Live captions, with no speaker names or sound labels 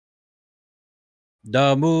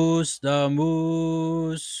The moose, the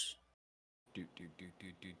moose. Doot, doot, doot,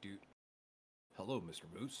 doot, doot, doot. Hello, Mr.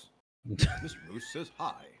 Moose. Mr. Moose says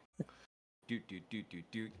hi. Doot, doot, doot, doot,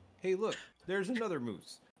 doot. Hey, look, there's another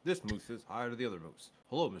moose. This moose says hi to the other moose.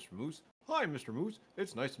 Hello, Mr. Moose. Hi, Mr. Moose.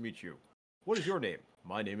 It's nice to meet you. What is your name?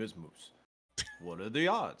 My name is Moose. What are the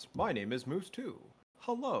odds? My name is Moose, too.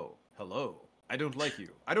 Hello. Hello. I don't like you.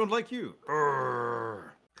 I don't like you. Urgh.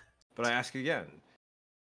 But I ask again,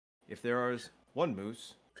 if there is one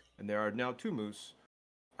moose, and there are now two moose,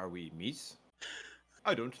 are we meese?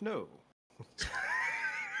 I don't know.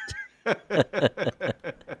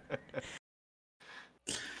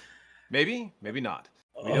 Maybe, maybe not.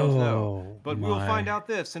 We don't know. Oh But we will find my. out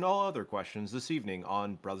this and all other questions this evening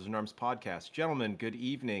on Brothers in Arms podcast. Gentlemen, good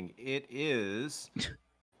evening. It is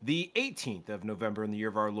the 18th of November in the year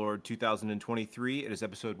of our Lord 2023. It is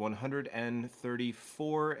episode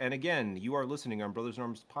 134. And again, you are listening on Brothers in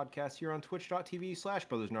Arms podcast here on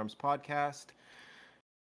twitch.tv/Brothers in Arms podcast.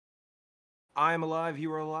 I am alive.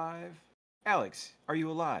 You are alive. Alex, are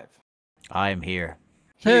you alive? I am here.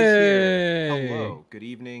 He is here. Hey. Hello, good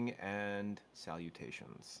evening, and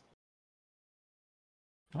salutations.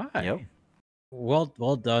 Hi. Yep.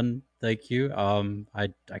 Well done. Thank you. I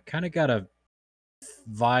kind of got a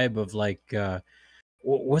vibe of like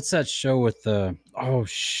what's that show with the oh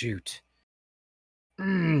shoot.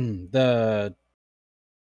 The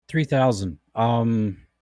 3000.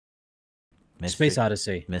 Space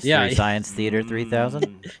Odyssey. Mystery Yeah. Science Theater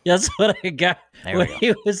 3000. That's what I got There when we go.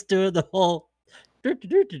 he was doing the whole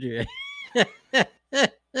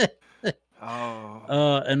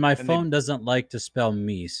Oh, and my And they- phone doesn't like to spell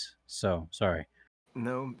meese, so sorry.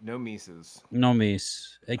 no Mises. No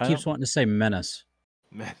meese. It I keeps don't- wanting to say menace.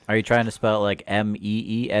 Are you trying to spell it like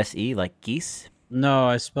Meese, like geese? No,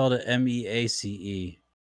 I spelled it MEACE.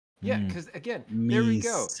 Yeah, Mm. because again, there we go.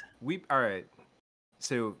 Meese. We all right.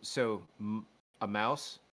 So a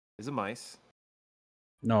mouse is a mice.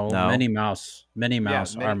 No, No. Minnie Mouse. Minnie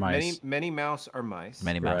Mouse yeah, are mice. Many mouse are mice.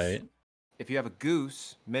 Many mouse. Right. If you have a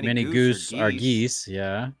goose, many Many goose, are geese.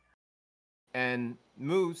 Yeah. and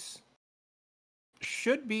moose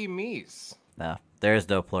should be meese. No, there's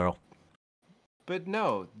no plural. But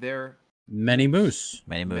no, they're Many moose.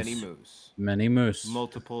 Many moose. many moose. Many moose.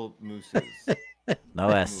 Multiple mooses. No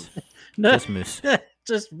S. Moose. No, Just moose.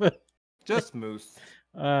 just mo- Just moose.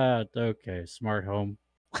 okay. Smart home.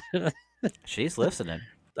 She's listening.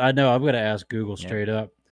 I know. I'm gonna ask Google Yeah. straight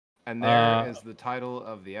up. And there is Uh, the title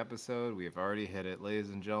of the episode. We have already hit it, ladies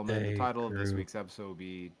and gentlemen. Hey, The title of this crew. week's episode will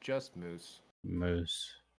be Just Moose.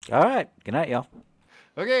 Moose. All right. Good night, y'all.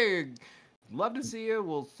 Okay, love to see you.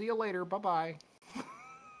 We'll see you later. Bye bye.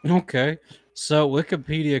 Okay. So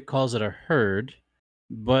Wikipedia calls it a herd,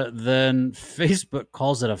 but then Facebook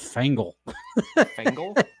calls it a fangle.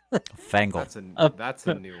 Fangle? Fangle. That's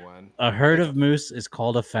a new one. A herd It's of moose is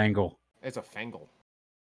called a fangle. It's a fangle.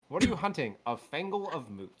 What are you hunting? A fangle of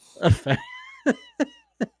moose. A fa-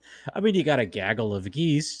 I mean, you got a gaggle of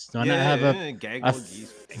geese. Why not have a gaggle of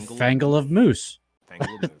f- geese. fangle of moose?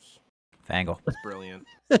 Fangle of moose. Fangle. That's brilliant.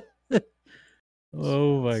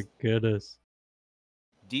 Oh my goodness.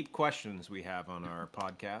 Deep questions we have on our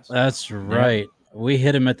podcast. That's right. We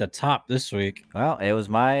hit him at the top this week. Well, it was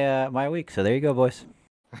my my week, so there you go, boys.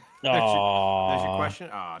 There's your Aw, question.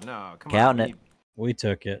 Oh no, come Counting on. it. we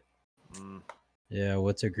took it. Mm. Yeah,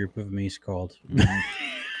 what's a group of meese called? Mhm.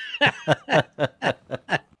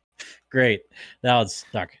 Great. Now it's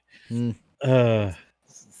stuck. Mm.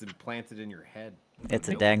 It's implanted in your head. It's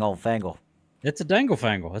a Nope. dang old fangle. It's a dangle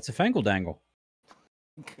fangle. It's a fangle dangle.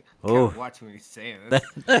 Oh. Watch what he's saying. Might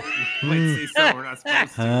say something we're not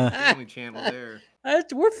supposed to. Huh. Family channel there.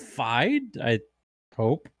 We're fine, I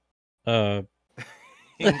hope. English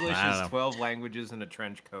I don't is know. 12 languages in a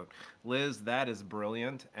trench coat. Liz, that is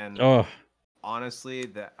brilliant. And Oh, honestly,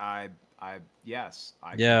 that yes,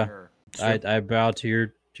 I Yeah. concur. I bow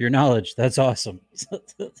to your knowledge. That's awesome.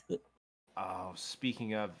 Oh,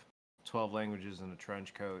 speaking of 12 languages in a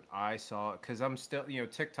trench coat, I saw because I'm still,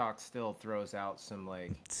 TikTok still throws out some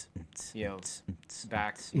like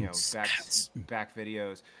back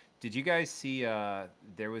videos. Did you guys see?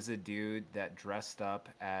 There was a dude that dressed up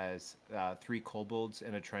as 3 kobolds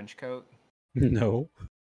in a trench coat. No.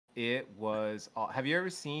 It was. Have you ever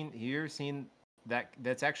seen? That?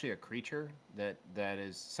 That's actually a creature that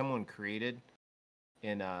is someone created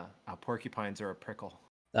in porcupines are a prickle.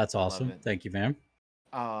 That's love awesome. it. Thank you, ma'am.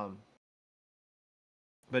 But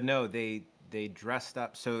no, they dressed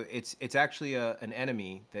up. So it's actually an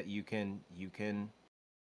enemy that you can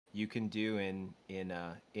do in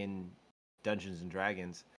Dungeons and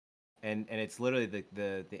Dragons, and it's literally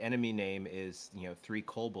the enemy name is, you know, 3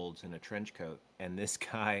 kobolds in a trench coat, and this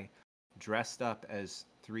guy dressed up as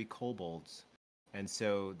 3 kobolds. And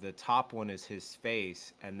so the top one is his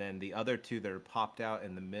face, and then the other 2 that are popped out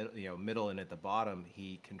in the middle, you know, middle and at the bottom,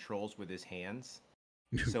 he controls with his hands.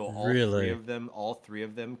 So all Really? all three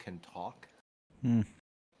of them can talk. Hmm.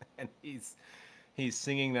 And he's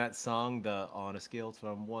singing that song, the on a scale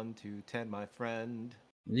from 1 to 10, my friend.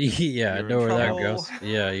 Yeah, I You're know in where that trouble. goes.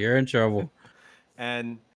 Yeah, you're in trouble.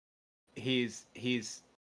 And he's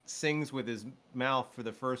sings with his mouth for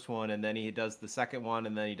the first one, and then he does the second one,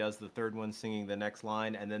 and then he does the third one singing the next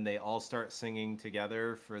line, and then they all start singing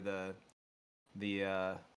together for the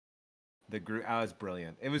group. Oh, it was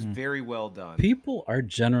brilliant. It was very well done. People are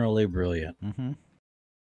generally brilliant. Mm-hmm.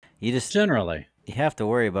 You just Generally. you have to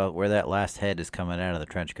worry about where that last head is coming out of the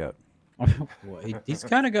trench coat. Well, he's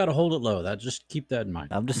kind of got to hold it low. Just keep that in mind.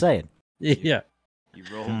 I'm just saying. Yeah. You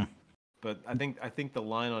rolled, but I think the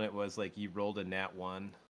line on it was like, you rolled a nat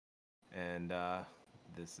 1, and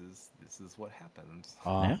this is what happens.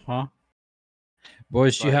 Uh-huh.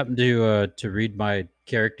 Boys, do you But- happen to read my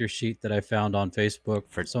character sheet that I found on Facebook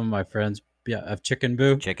for some of my friends? Yeah, of Chicken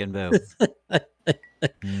Boo. Chicken Boo.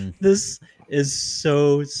 This is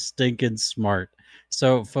so stinking smart.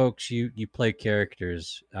 So, folks, you play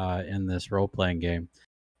characters in this role playing game,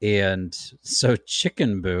 and so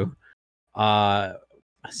Chicken Boo,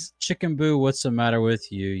 Chicken Boo, what's the matter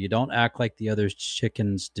with you? You don't act like the other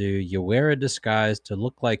chickens do. You wear a disguise to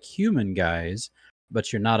look like human guys,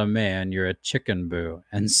 but you're not a man. You're a Chicken Boo,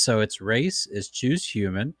 and so its race is choose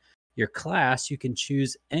human. Your class, you can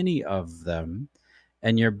choose any of them,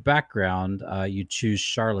 and your background, you choose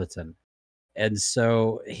charlatan. And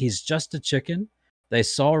so he's just a chicken. They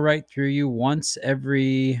saw right through you once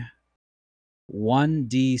every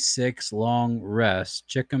 1d6 long rest.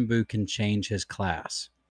 Chicken Boo can change his class.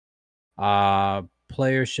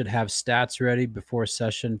 Players should have stats ready before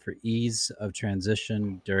session for ease of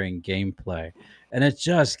transition during gameplay. And it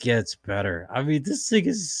just gets better. I mean, this thing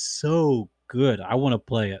is so good. I want to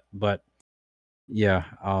play it, but yeah,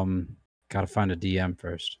 gotta find a DM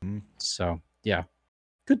first. So yeah,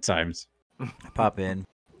 good times. Pop in.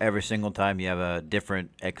 Every single time you have a different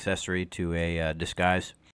accessory to a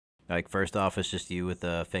disguise. Like, first off, it's just you with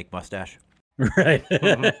a fake mustache. Right.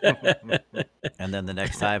 And then the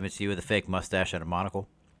next time, it's you with a fake mustache and a monocle.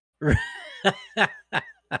 And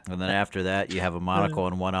then after that, you have a monocle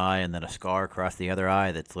in one eye and then a scar across the other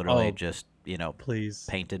eye that's literally Oh, just, Please.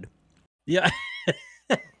 painted. Yeah.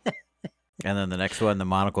 And then the next one, the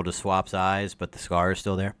monocle just swaps eyes, but the scar is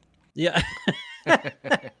still there. Yeah.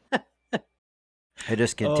 It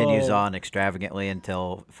just continues Oh. on extravagantly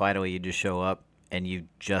until finally you just show up and you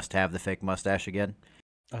just have the fake mustache again.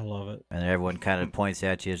 I love it. And everyone kind of points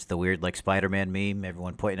at you. It's the weird, like, Spider-Man meme.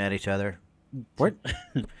 Everyone pointing at each other. Where,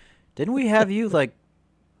 didn't we have you, like,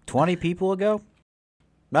 20 people ago?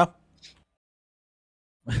 No.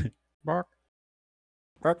 Bark.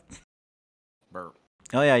 Bark. Burp.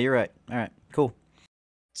 Oh, yeah, you're right. All right, cool.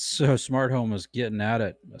 So Smart Home was getting at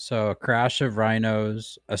it. So a crash of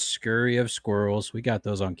rhinos, a scurry of squirrels. We got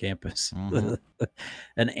those on campus. Mhm.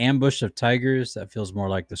 An ambush of tigers. That feels more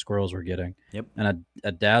like the squirrels we're getting. Yep. And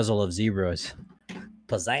a dazzle of zebras.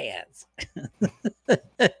 Pizzazz.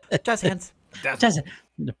 Just hands.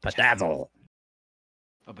 Bedazzle.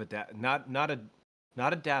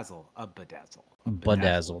 Not a dazzle, a bedazzle.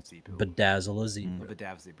 Bedazzle. Zebu. Bedazzle a zebra. A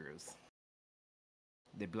bedazzle zebras.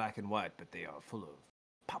 They're black and white, but they are full of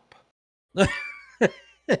pop. But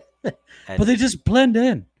they just blend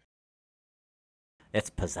in. It's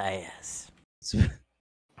pizzazz.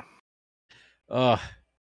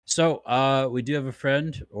 So we do have a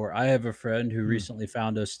friend, or I have a friend who recently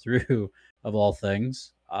found us through, of all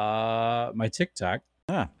things, my TikTok.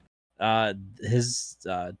 Ah. His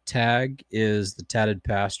tag is the Tatted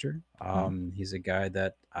Pastor. He's a guy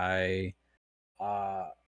that I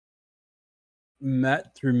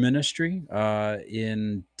met through ministry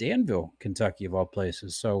in Danville, Kentucky, of all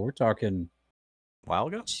places. So we're talking, While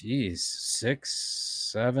ago? geez, 6,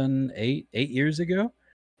 7, 8 years ago.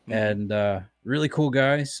 And really cool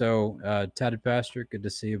guy. So Tatted Pastor, good to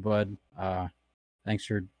see you, bud. Thanks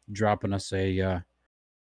for dropping us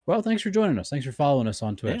thanks for joining us. Thanks for following us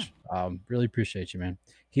on Twitch. Really appreciate you, man.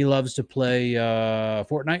 He loves to play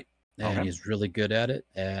Fortnite, and Okay. he's really good at it,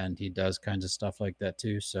 and he does kinds of stuff like that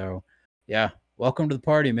too. So yeah, welcome to the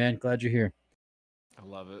party, man. Glad you're here. I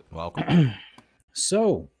love it. Welcome.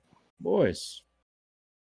 So, boys,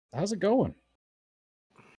 how's it going?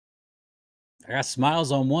 I got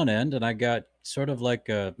smiles on one end, and I got sort of like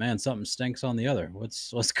man, something stinks on the other.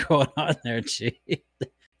 What's going on there, G? Did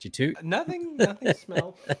you toot? Nothing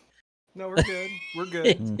smell. No, we're good. We're good.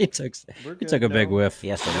 he took We're he good. took a big No, whiff. He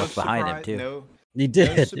has to no look behind him surprise. too. No, He no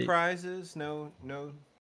did. surprises. No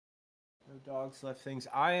dogs left things.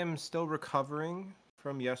 I am still recovering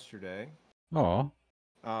from yesterday. Oh,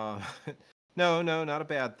 Uh, no, not a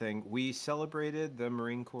bad thing. We celebrated the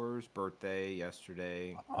Marine Corps' birthday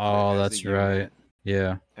yesterday oh, as a that's right. unit,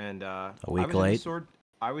 Yeah. and A I week was in the late. sword.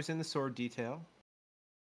 I was in the sword detail.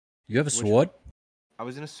 You have a Which sword? I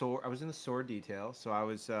was in a sword. I was in the sword detail, so I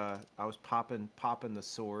was popping the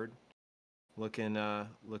sword, looking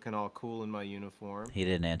all cool in my uniform. He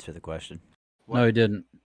didn't answer the question. No, What? he didn't.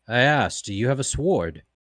 I asked, do you have a sword?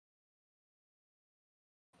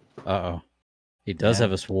 Uh-oh. He does Yeah.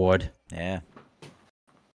 have a sword. Yeah.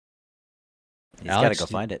 He's got to Alex, go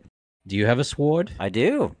find it. do you have a sword? I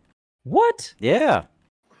do. What? Yeah.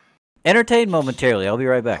 Entertain momentarily. I'll be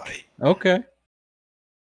right back. Okay.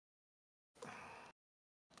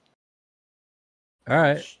 All I'll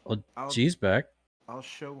right. sh- Well, I'll G's back. I'll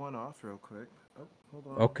show one off real quick. Oh, hold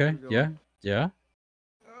on. Okay. We're Yeah. going. Yeah.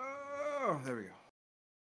 Oh, there we go.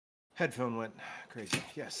 Headphone went crazy.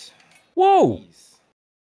 Yes. Whoa. Jeez.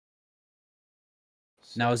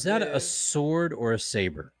 Now, So is that a sword or a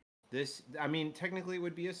saber? this, I mean, technically it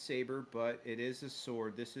would be a saber, but it is a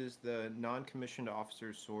sword. This is the non-commissioned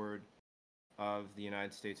officer's sword of the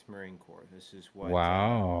United States Marine Corps. This is what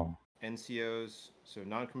Wow. NCOs, so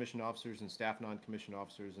non-commissioned officers and staff non-commissioned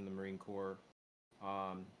officers in the Marine Corps,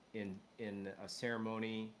 in a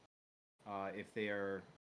ceremony, if they are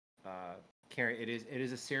carrying, it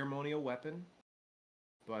is a ceremonial weapon,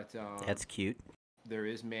 but That's cute. there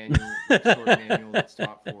is sword manual that's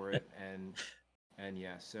taught for it, and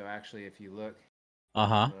yeah. So actually, if you look, I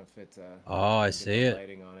Uh-huh. don't know if it's Oh, I get see the it.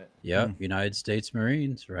 lighting on it. Yep. United States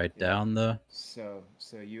Marines, right Yeah. down the. So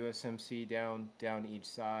USMC down each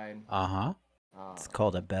side. Uh-huh. It's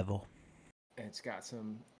called a bevel. It's got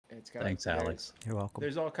some. It's got. Thanks, Alex. You're welcome.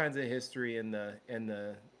 There's all kinds of history in the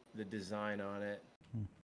design on it,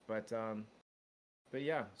 but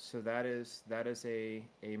yeah. So that is a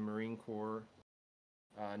Marine Corps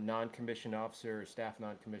non-commissioned officer or staff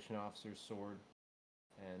non-commissioned officer's sword,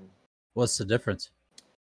 and What's the difference?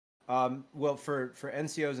 well, for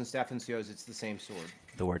NCOs and staff NCOs, it's the same sword.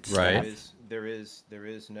 The word Right. staff. There is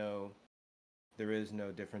no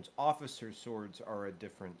difference. Officers' swords are a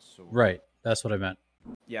different sword. Right. That's what I meant.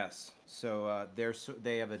 Yes. So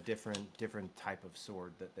they have a different type of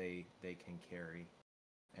sword that they can carry,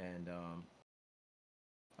 and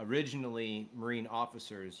originally Marine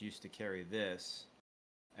officers used to carry this,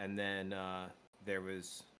 and then there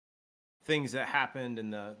was things that happened,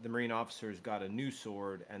 and the Marine officers got a new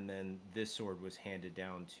sword, and then this sword was handed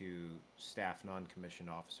down to staff non-commissioned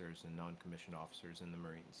officers and non-commissioned officers in the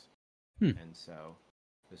Marines. And so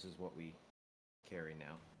this is what we carry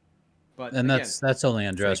now. But And again, that's only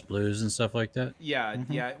on dress blues and stuff like that. yeah,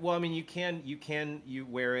 yeah. Well, I mean, you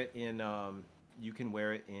wear it in you can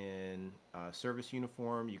wear it in service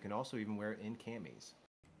uniform. You can also even wear it in camis.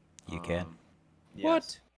 You can. Yes.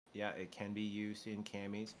 What? Yeah, it can be used in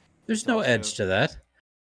camis. There's It's no also- edge to that.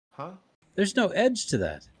 Huh? There's no edge to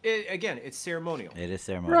that. Again, it's ceremonial. It is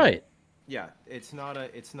ceremonial. Right. Yeah, it's not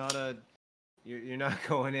a. You're not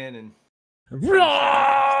going in and.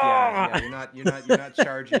 Yeah, You're not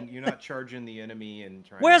charging the enemy and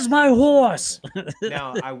trying. Where's to my horse?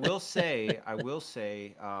 Now, I will say,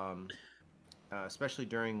 especially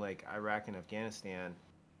during like Iraq and Afghanistan,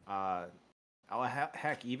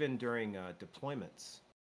 heck, even during deployments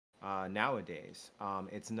nowadays,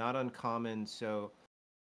 it's not uncommon. So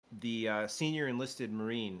the senior enlisted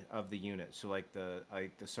Marine of the unit, so like the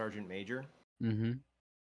sergeant major,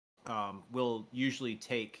 will usually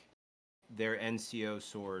take their NCO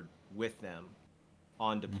sword with them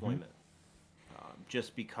on deployment,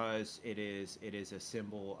 just because it is a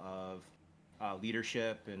symbol of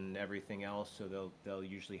leadership and everything else. So they'll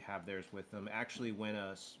usually have theirs with them. Actually,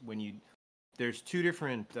 there's two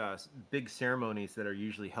different big ceremonies that are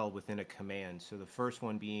usually held within a command. So the first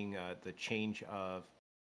one being the change of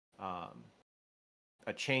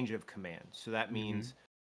a change of command. So that means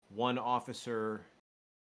one officer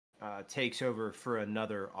takes over for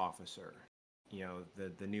another officer. You know,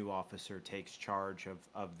 the new officer takes charge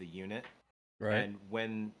of the unit. Right. And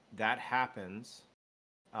when that happens,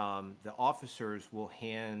 the officers will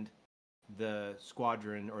hand the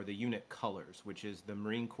squadron or the unit colors, which is the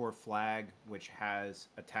Marine Corps flag, which has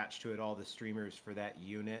attached to it all the streamers for that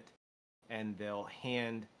unit, and they'll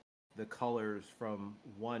hand the colors from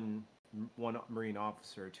one Marine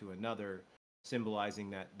officer to another,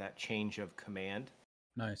 symbolizing that change of command.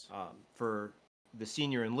 Nice. For the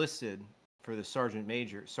senior enlisted, for the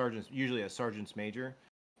sergeants, usually a sergeant's major,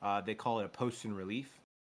 they call it a post in relief.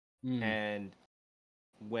 Mm. And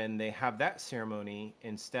when they have that ceremony,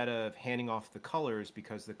 instead of handing off the colors,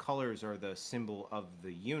 because the colors are the symbol of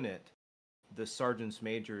the unit, the sergeants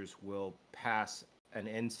majors will pass an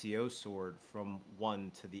NCO sword from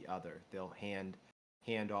one to the other. They'll hand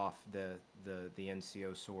off the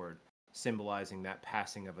NCO sword, symbolizing that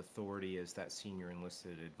passing of authority as that senior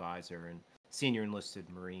enlisted advisor and senior enlisted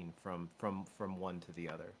Marine from one to the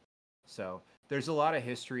other. So there's a lot of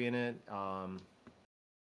history in it. I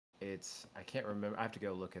can't remember. I have to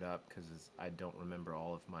go look it up because I don't remember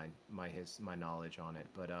all of my knowledge on it.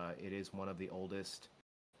 But it is one of the oldest,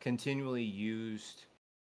 continually used,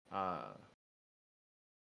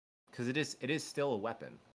 because it is still a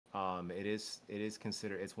weapon. It is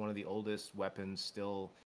considered, it's one of the oldest weapons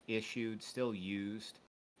still issued, still used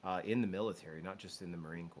in the military, not just in the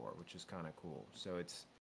Marine Corps, which is kind of cool. So it's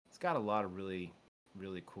got a lot of really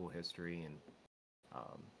cool history, and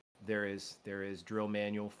there is drill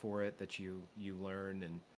manual for it that you learn,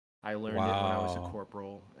 and I learned it when I was a Wow.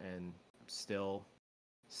 corporal, and still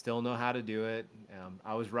know how to do it.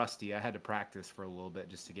 I was rusty. I had to practice for a little bit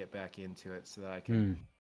just to get back into it so that I could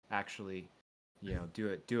actually, do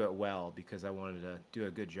it well, because I wanted to do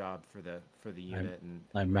a good job for the unit. And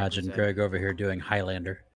I imagine represent Greg it. over here doing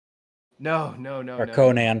Highlander No, or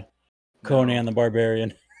Conan. Conan the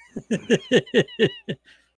Barbarian.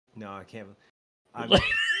 No, I can't.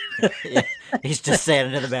 Yeah, he's just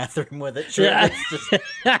standing in the bathroom with it. Yeah.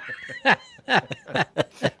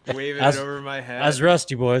 Waving it over my head. I was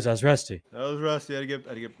rusty, boys. I was rusty. I was rusty. I had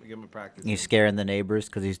to get my practice. He's scaring the neighbors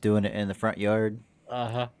because he's doing it in the front yard.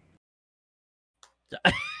 Uh-huh.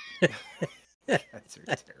 Cats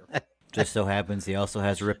are terrible. Just so happens he also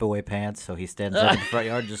has rip-away pants, so he stands out in the front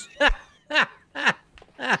yard just...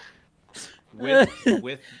 with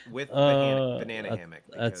banana hammock.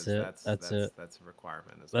 That's it. That's a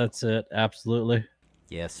requirement as well. That's it. Absolutely.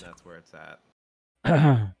 Yes. That's where it's at.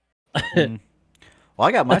 Well,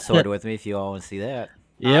 I got my sword with me if you all want to see that.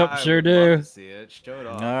 Yep, I sure would love do. to see it. Show it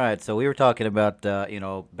off. All right, so we were talking about,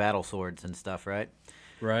 battle swords and stuff, right?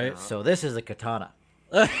 Right. So this is a katana.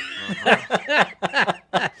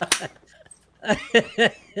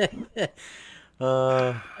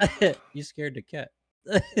 You scared the cat.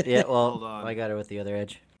 Yeah, well, Hold on. I got it with the other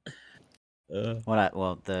edge. Uh,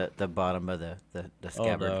 The bottom of the oh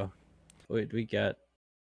scabbard. no. Wait, we got.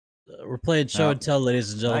 We're playing show No. and tell,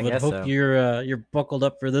 ladies and gentlemen. guess Hope so. you're buckled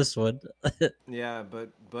up for this one. Yeah, but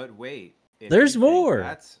wait. If There's you think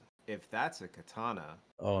more. If that's a katana,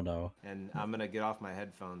 Oh no. and I'm gonna get off my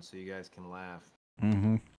headphones so you guys can laugh.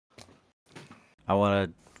 Mm-hmm. I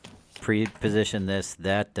want to pre-position this.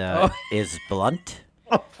 That is blunt.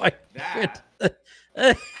 Oh my That. god.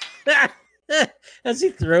 As he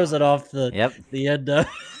throws it off Yep. the end.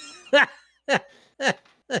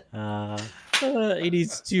 He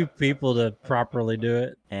needs two people to properly do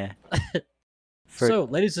it. Yeah. So,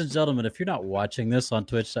 ladies and gentlemen, if you're not watching this on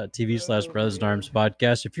twitch.tv/Brothers in Arms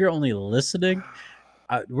podcast, if you're only listening,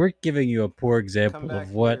 we're giving you a poor example back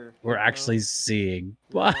of what here. we're No. actually seeing.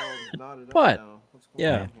 No, But, not at all but, now. What's going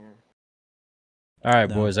yeah. on here? all right,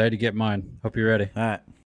 No. boys, I had to get mine. Hope you're ready. All right.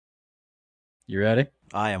 You ready?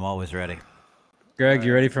 I am always ready. Greg,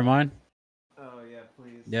 you Alright. ready for mine? Oh yeah,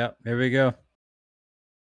 please. Yeah, here we go.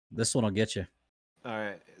 This one will get you. All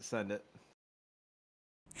right, send it.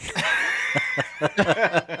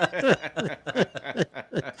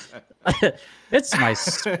 It's my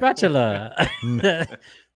spatula.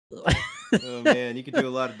 Oh man, you could do a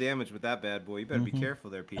lot of damage with that bad boy. You better be Mhm. careful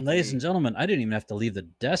there, Pete. And ladies and gentlemen, I didn't even have to leave the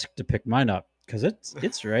desk to pick mine up because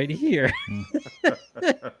it's right here.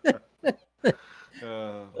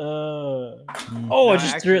 Oh, I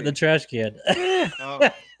just threw it in the trash can.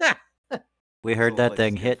 We heard that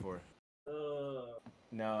thing hit.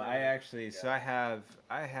 No, I actually. So I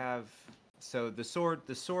have. So the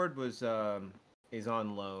sword was is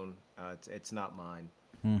on loan. It's not mine.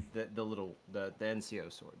 The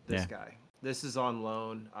NCO sword. This guy. This is on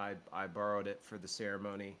loan. I borrowed it for the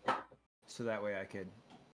ceremony, so that way I could.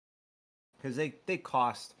 Because they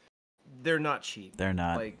cost. They're not cheap. They're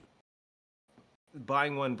not. Like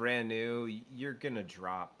buying one brand new, you're gonna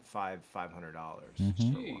drop $500.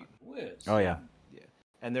 Mhm. Whiz. Oh yeah. Yeah,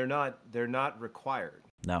 and they're not required.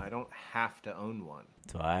 No. I don't have to own one.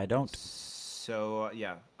 So I don't. So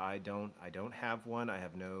yeah, I don't have one. I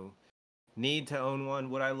have no need to own one.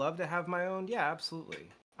 Would I love to have my own? Yeah, absolutely.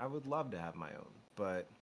 I would love to have my own, but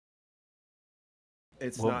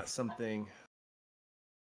it's not something.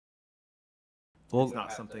 It's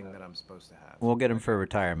not something that I'm supposed to have. We'll get him for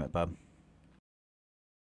retirement, bub.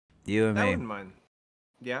 You and I me. wouldn't mind.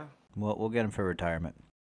 Yeah. We'll get him for retirement.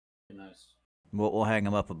 Nice. We'll hang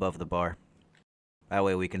him up above the bar. That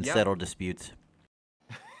way we can Yeah. settle disputes.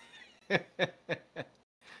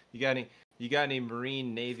 You got any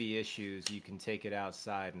Marine Navy issues? You can take it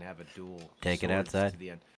outside and have a duel. Take it swords outside? to the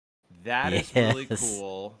end. That is really Yes.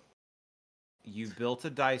 cool. You built a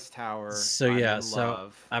dice tower. So I'm yeah, in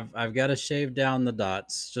so love. I've got to shave down the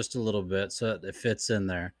dots just a little bit so that it fits in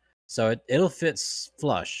there. So it'll fit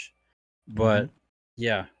flush. But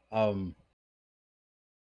yeah,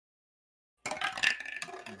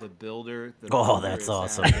 The builder. The Oh, builder that's is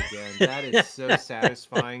awesome. at it again. That is so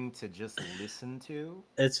satisfying to just listen to.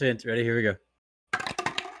 it's fantastic. Ready? Here we go.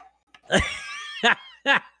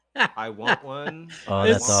 I want one. Oh, I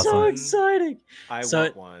It's that's want so awesome. one. exciting. I So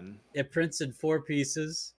want one. it prints in 4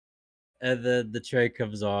 pieces, and then the tray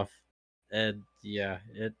comes off, and yeah,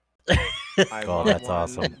 it. I Oh, want that's one.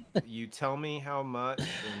 awesome. You tell me how much,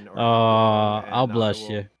 or Oh, how long, I'll and bless I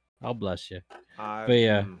you. will. I'll bless you. I, But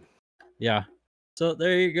yeah, mm. yeah. So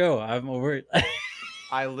there you go. I'm over it.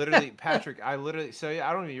 I literally, Patrick. So yeah,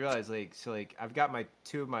 I don't even realize like I've got my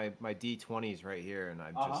 2 of my D20s right here, and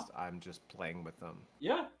I'm just playing with them.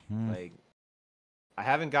 Yeah. Hmm. Like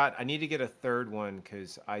I need to get a third one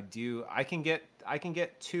because I can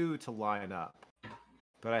get 2 to line up,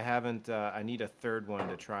 but I haven't. I need a third one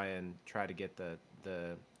to try to get the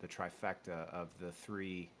trifecta of the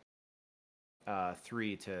 3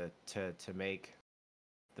 to make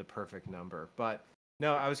the perfect number. But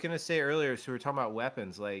no, I was gonna say earlier. So we were talking about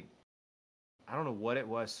weapons. Like I don't know what it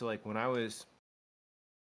was. So like when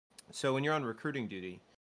you're on recruiting duty,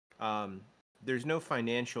 there's no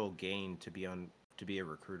financial gain to be a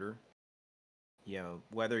recruiter.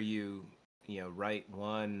 Whether you write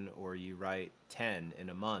 1 or you write 10 in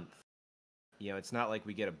a month. It's not like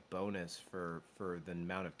we get a bonus for the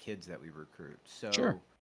amount of kids that we recruit. So Sure.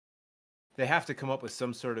 they have to come up with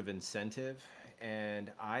some sort of incentive,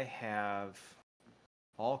 and I have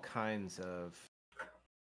all kinds of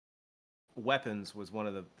weapons. Was one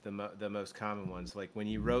of the most common ones. Like when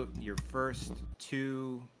you wrote your first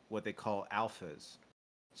 2 what they call alphas.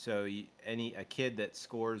 So a kid that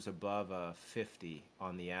scores above a 50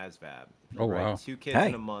 on the ASVAB. Oh, Right, wow. 2 kids Hey.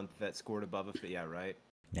 in a month that scored above a 50. Yeah, right.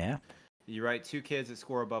 Yeah. You write 2 kids that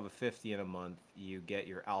score above a 50 in a month, you get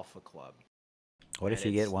your alpha club. What if And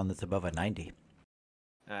you get it's- one that's above a 90?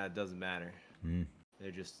 It doesn't matter. Mm.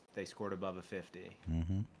 They scored above a 50.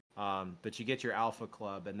 Mm-hmm. But you get your alpha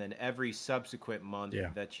club, and then every subsequent month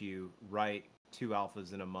Yeah. that you write 2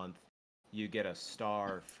 alphas in a month, you get a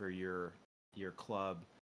star for your club,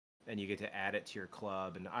 and you get to add it to your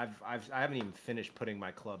club. And I haven't even finished putting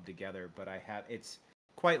my club together, but I have. It's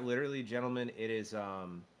quite literally, gentlemen. It is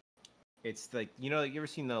it's like you ever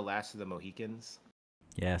seen The Last of the Mohicans?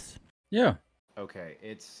 Yes. Yeah. Okay,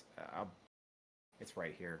 it's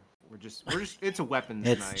right here. We're just it's a weapons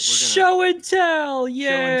It's night. We're Show and tell. Show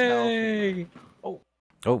and Yay. Oh,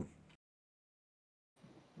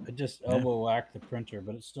 I just Yeah. elbow whacked the printer,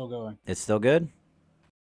 but it's still going. it's still good?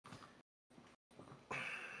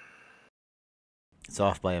 It's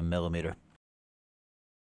off by a millimeter.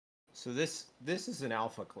 So this is an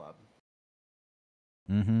alpha club,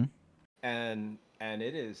 Mm-hmm. and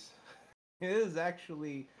it is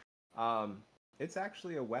actually it's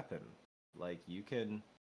actually a weapon. Like you can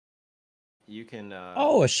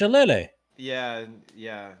Oh, a shillelagh. yeah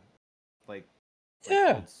like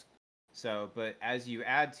Yeah. old so but as you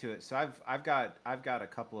add to it, so I've got a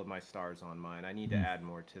couple of my stars on mine. I need to add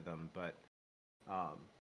more to them, but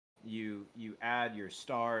you add your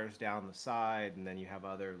stars down the side, and then you have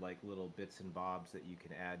other like little bits and bobs that you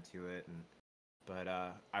can add to it. But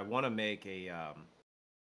I want to make a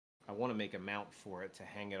mount for it to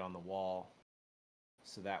hang it on the wall,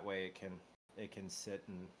 so that way it can sit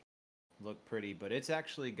and look pretty. But it's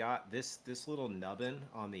actually got this little nubbin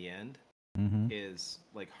on the end Mm-hmm. is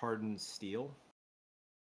like hardened steel.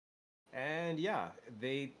 And yeah,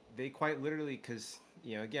 they quite literally, because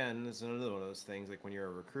again, this is another one of those things. Like when you're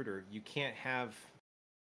a recruiter, you can't have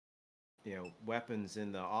weapons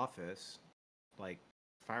in the office, like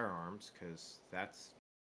firearms, because that's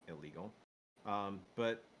illegal.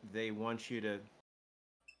 But they want you to.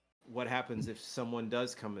 What happens if someone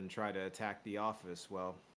does come and try to attack the office?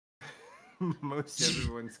 Well, most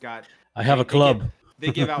everyone's got. I have a club. They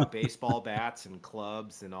give out baseball bats and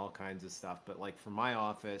clubs and all kinds of stuff. But like for my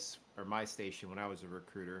office or my station when I was a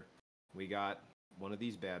recruiter, we got one of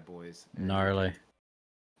these bad boys. and Gnarly.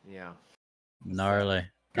 Yeah. Gnarly.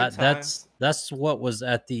 Good That's what was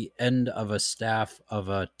at the end of a staff of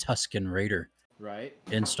a Tusken Raider Right?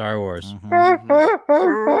 in Star Wars.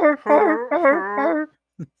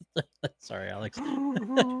 Sorry, Alex.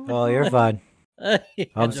 Oh, you're fine.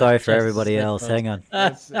 I'm sorry for everybody else. Hang on.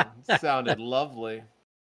 That sounded lovely.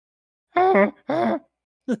 Oh,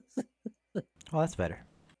 that's better.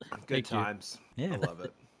 Good Thank you. times. Yeah. I love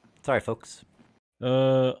it. Sorry, folks.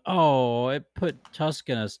 It put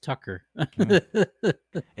Tuscan as Tucker.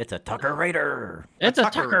 It's a Tucker Raider. It's a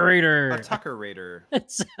Tucker Raider. A Tucker Raider.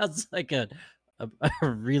 It sounds like a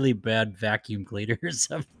really bad vacuum cleaner or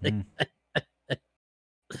something.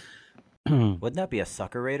 Wouldn't that be a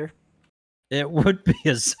Sucker Raider? It would be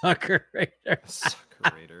a Sucker Raider.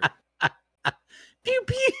 Sucker Raider. Pew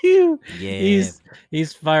pew. Yeah.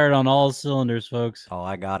 He's fired on all cylinders, folks. Oh,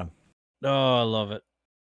 I got him. Oh, I love it.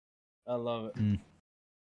 I love it. Mm.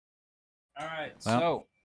 All right, Well. so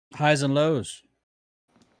highs and lows.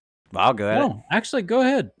 I'll go at it. No, actually, go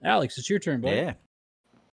ahead, Alex. It's your turn, buddy. Yeah.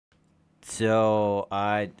 So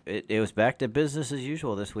it was back to business as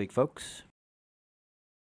usual this week, folks.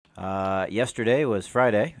 Yesterday was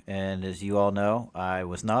Friday, and as you all know, I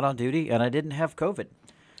was not on duty and I didn't have COVID.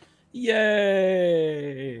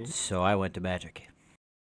 Yay! So I went to Magic.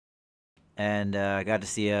 And I got to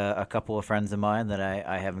see a couple of friends of mine that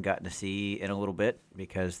I haven't gotten to see in a little bit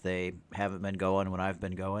because they haven't been going when I've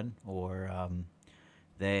been going, or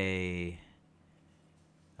they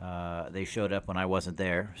showed up when I wasn't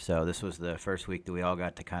there. So this was the first week that we all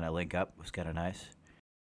got to kind of link up. It was kind of nice.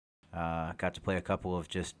 Got to play a couple of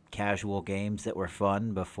just casual games that were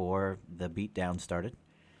fun before the beatdown started.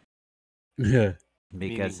 Yeah.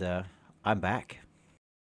 Because I'm back.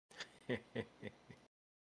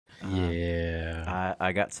 Yeah.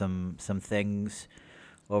 I got some things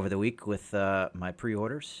over the week with my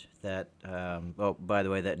pre-orders. That oh, by the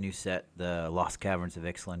way, that new set, the Lost Caverns of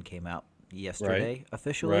Ixalan, came out yesterday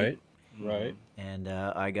officially. Right. And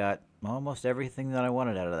I got almost everything that I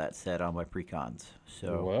wanted out of that set on my pre-cons.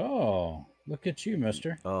 So Wow. Look at you,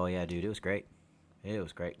 mister. oh yeah, dude, it was great. It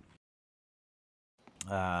was great.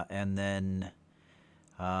 And then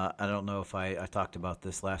I don't know if I talked about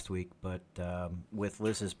this last week, but with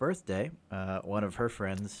Liz's birthday, one of her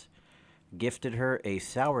friends gifted her a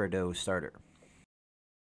sourdough starter.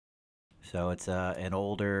 So it's an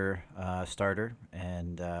older starter,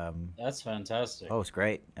 and That's fantastic. oh, it's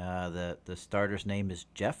great. The starter's name is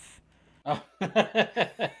Jeff. Oh.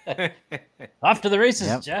 Off to the races,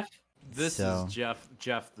 Yep. Jeff. This So- is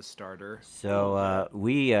Jeff the starter. So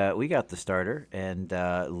we got the starter, and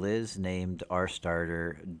Liz named our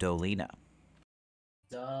starter Dolina.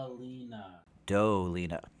 Dolina.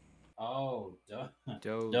 Oh,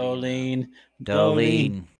 Dolina.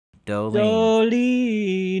 Dolene.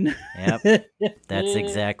 Dolene. Yep, that's Yeah.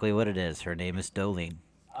 exactly what it is. Her name is Dolene.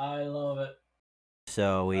 I love it.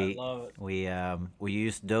 So I love it. we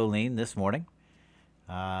used Dolene this morning,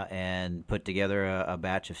 and put together a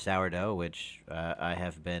batch of sourdough, which I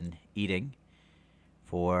have been eating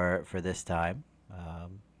for this time.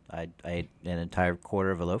 I ate an entire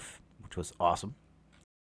quarter of a loaf, which was awesome.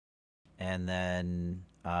 And then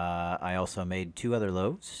I also made 2 other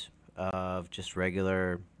loaves of just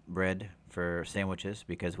regular bread for sandwiches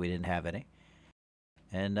because we didn't have any.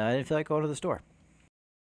 And I didn't feel like going to the store.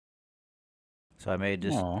 So I made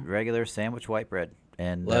just Aw. regular sandwich white bread.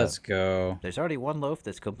 And Let's go. there's already one loaf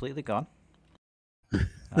that's completely gone.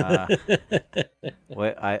 I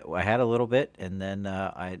had a little bit, and then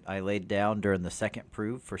I laid down during the second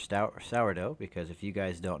proof for sourdough, because if you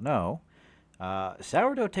guys don't know,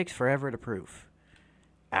 sourdough takes forever to proof.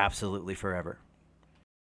 Absolutely forever.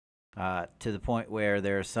 To the point where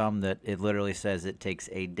there are some that it literally says it takes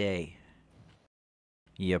a day.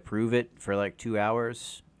 You prove it for like 2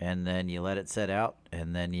 hours, and then you let it set out,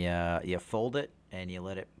 and then you fold it, and you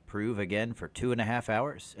let it prove again for 2.5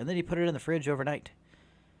 hours, and then you put it in the fridge overnight.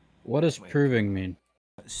 What does proving mean?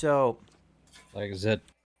 So, Like, is it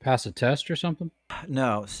pass a test or something?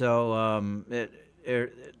 no. So,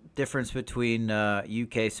 difference between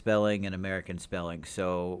UK spelling and American spelling.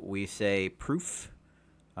 So we say proof,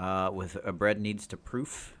 with a bread needs to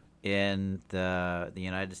proof in the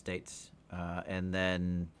United States, and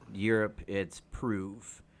then Europe it's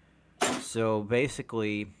prove. So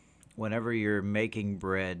basically, whenever you're making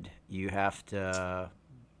bread, you have to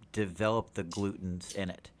develop the glutens in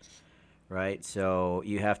it, right? So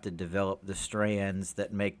you have to develop the strands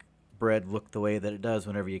that make bread look the way that it does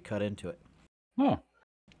whenever you cut into it. Oh,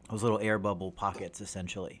 Those little air bubble pockets,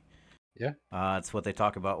 essentially. yeah. It's what they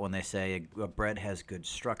talk about when they say a bread has good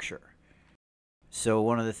structure. So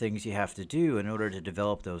one of the things you have to do in order to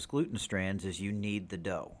develop those gluten strands is you knead the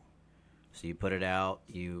dough. So you put it out,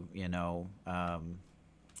 you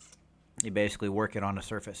basically work it on a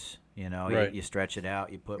surface. Right. You stretch it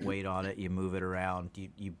out, you put weight on it, you move it around,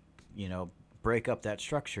 you break up that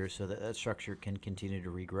structure so that that structure can continue to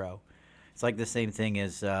regrow. It's like the same thing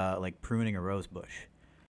as like pruning a rose bush.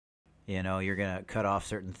 You're going to cut off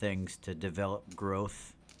certain things to develop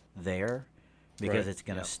growth there because Right. it's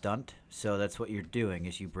going to Yep. stunt. So that's what you're doing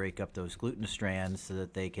is you break up those gluten strands so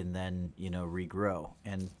that they can then, regrow.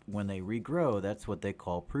 And when they regrow, that's what they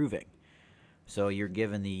call proving. So you're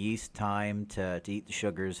giving the yeast time to eat the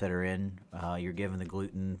sugars that are in. You're giving the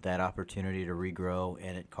gluten that opportunity to regrow,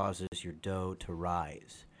 and it causes your dough to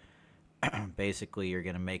rise. Basically, you're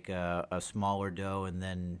going to make a smaller dough, and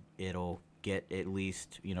then it'll get at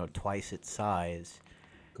least twice its size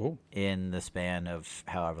Cool. in the span of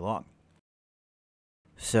however long.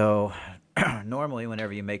 So normally,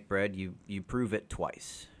 whenever you make bread, you prove it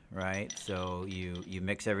twice, right? So you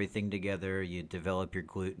mix everything together, you develop your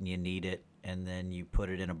gluten, you knead it, and then you put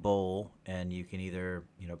it in a bowl, and you can either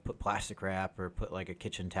put plastic wrap or put like a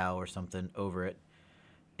kitchen towel or something over it,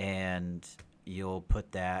 and you'll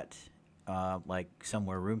put that like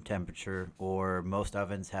somewhere room temperature, or most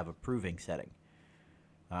ovens have a proving setting.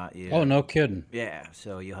 Oh, no kidding. Yeah,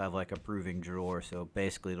 so you'll have like a proving drawer. So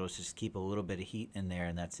basically, it'll just keep a little bit of heat in there,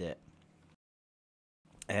 and that's it.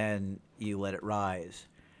 And you let it rise.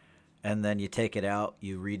 And then you take it out,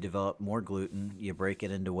 you redevelop more gluten, you break it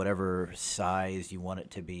into whatever size you want it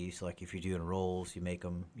to be. So, like if you're doing rolls, you make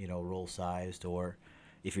them, roll sized. Or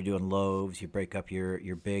if you're doing loaves, you break up your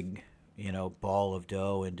big, ball of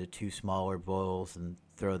dough into two smaller bowls and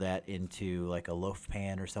throw that into like a loaf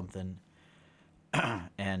pan or something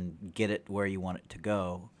and get it where you want it to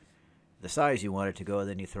go, the size you want it to go,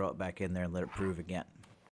 then you throw it back in there and let it prove again.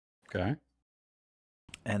 Okay.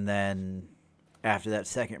 And then after that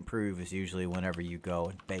second prove is usually whenever you go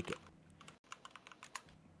and bake it.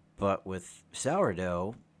 But with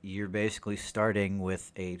sourdough, you're basically starting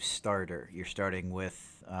with a starter. You're starting with,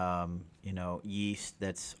 yeast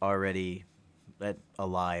that's already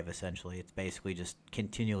alive, essentially. It's basically just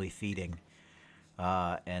continually feeding.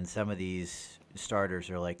 And some of these starters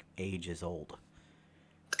are like ages old.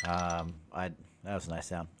 That was a nice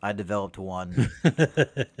sound. I developed one. Do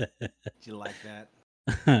you like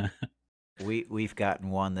that? We've gotten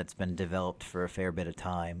one that's been developed for a fair bit of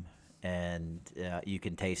time, and you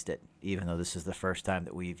can taste it, even though this is the first time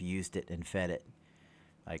that we've used it and fed it.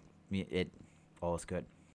 Like it's good.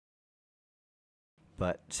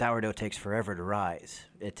 But sourdough takes forever to rise.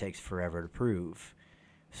 It takes forever to prove.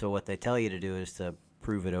 So what they tell you to do is to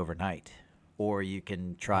prove it overnight, or you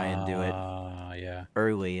can try and do it Yeah.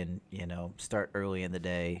 early and start early in the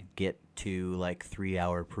day, get to like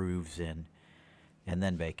 3-hour proves in, and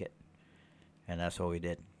then bake it. And that's what we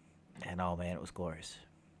did. And oh man, it was glorious,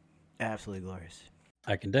 absolutely glorious.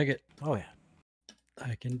 I can dig it. Oh yeah.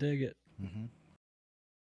 I can dig it. Mm-hmm.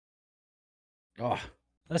 Oh,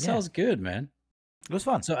 that Yeah. sounds good, man. It was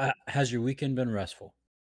fun. So, has your weekend been restful?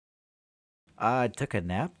 I took a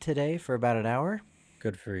nap today for about an hour.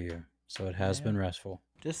 Good for you. So it has Yeah. been restful.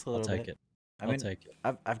 Just a I'll little take bit. it. I I'll mean, take it.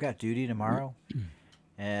 I've got duty tomorrow,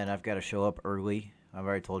 and I've got to show up early. I've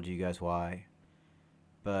already told you guys why.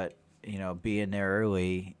 But being there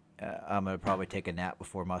early, I'm gonna probably take a nap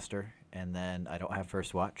before muster, and then I don't have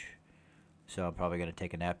first watch, so I'm probably gonna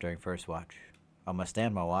take a nap during first watch. I'm gonna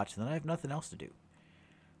stand my watch, and then I have nothing else to do.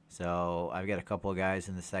 So I've got a couple of guys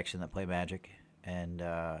in the section that play Magic, and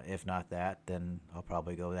if not that, then I'll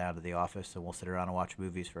probably go down to the office and we'll sit around and watch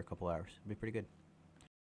movies for a couple hours. It'll be pretty good.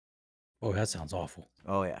 Oh, that sounds awful.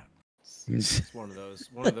 Oh yeah. It's one of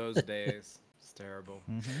those days. It's terrible.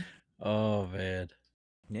 Mm-hmm. Oh, man.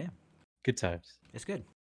 Yeah, Good times. it's good.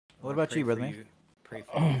 Well, What I about pray you, brother for man? Pray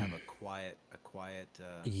for you to have a quiet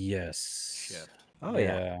Yes. shift. Oh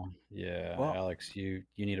yeah. Yeah. Well- Alex, you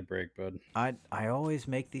need a break, bud. I always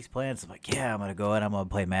make these plans. I'm like, yeah, I'm gonna go and I'm gonna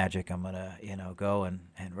play Magic. I'm gonna go and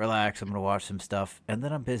relax. I'm gonna watch some stuff, and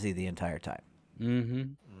then I'm busy the entire time. Mm-hmm.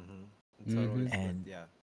 Mm-hmm. Totally. Mhm. And yeah.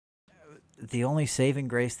 the only saving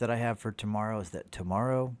grace that I have for tomorrow is that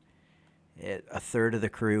tomorrow, a third of the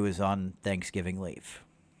crew is on Thanksgiving leave.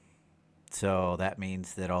 So that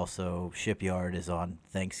means that also Shipyard is on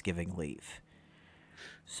Thanksgiving leave.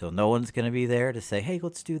 So no one's going to be there to say, hey,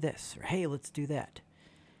 let's do this, or hey, let's do that.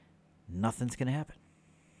 Nothing's going to happen.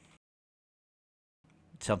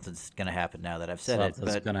 Something's going to happen now that I've said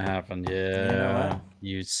Something's it, but gonna happen. know Yeah. what?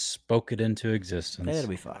 You spoke it into existence. it'll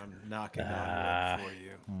be fine. I'm knocking Ah. on wood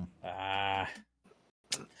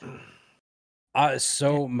for you.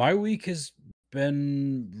 So my week has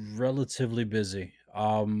been relatively busy.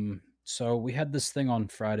 So we had this thing on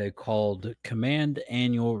Friday called Command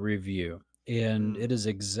Annual Review, and it is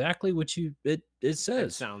exactly what it It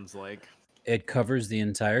says. sounds like. It covers the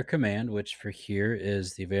entire command, which for here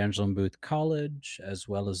is the Evangeline Booth College, as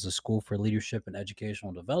well as the School for Leadership and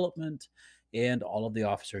Educational Development, and all of the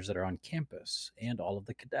officers that are on campus, and all of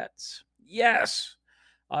the cadets. Yes!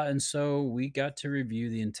 And so we got to review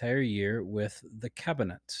the entire year with the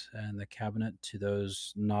cabinet. And the cabinet, to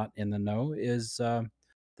those not in the know, is the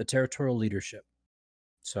territorial leadership.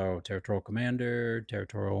 So, territorial commander,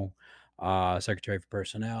 territorial secretary for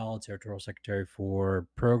personnel, territorial secretary for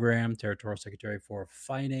program, territorial secretary for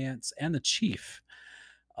finance, and the chief.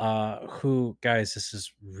 Who, guys, this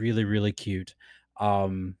is really, really cute.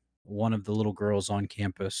 One of the little girls on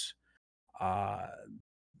campus, uh,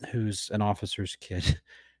 who's an officer's kid,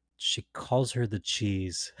 she calls her the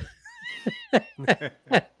cheese.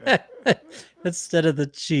 Instead of the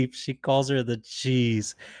chief, she calls her the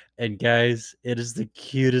cheese. And guys, it is the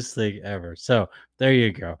cutest thing ever. So there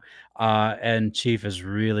you go. And Chief is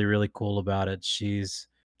really, really cool about it. She's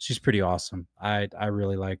pretty awesome. I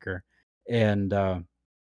really like her. And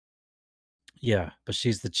yeah, but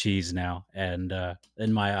she's the cheese now. And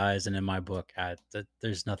in my eyes and in my book,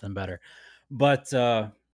 there's nothing better. But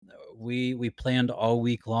we planned all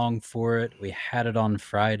week long for it. We had it on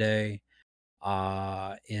Friday,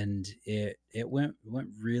 and it went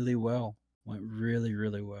really well. Went really,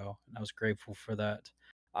 really well, and I was grateful for that.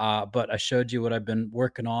 But I showed you what I've been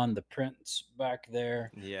working on, the prints back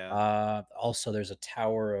there. Yeah. Also, there's a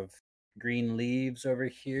tower of green leaves over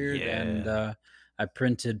here, and Yeah. I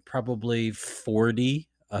printed probably 40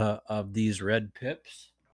 of these red pips.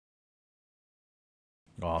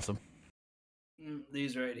 Awesome.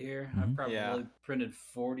 These right here. I Mhm. probably Yeah. printed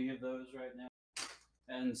 40 of those right now.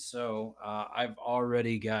 And so I've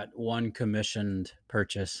already got one commissioned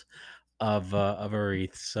purchase of a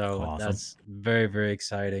wreath. So Awesome. that's very, very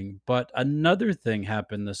exciting. But another thing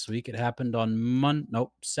happened this week. It happened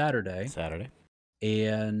on Saturday. Saturday.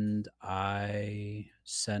 And I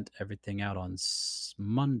sent everything out on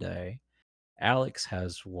Monday. Alex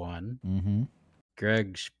has one. Mm-hmm.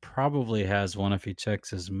 Greg probably has one if he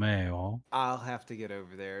checks his mail. I'll have to get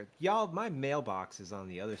over there. Y'all, my mailbox is on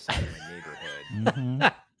the other side of my neighborhood. Mm-hmm.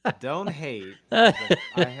 Don't hate, but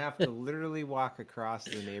I have to literally walk across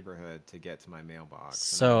the neighborhood to get to my mailbox.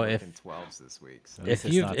 So and I'm if working 12s this week. So. At least if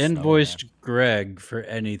it's you've not snowing invoiced Greg for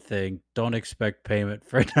anything, don't expect payment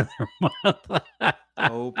for another month.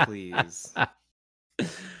 Oh please.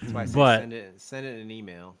 That's why I say But send it an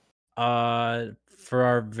email. for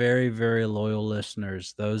our very, very loyal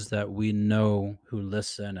listeners, those that we know who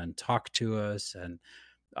listen and talk to us and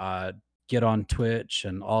uh get on Twitch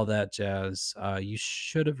and all that jazz, you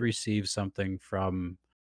should have received something from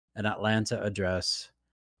an Atlanta address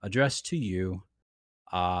addressed to you.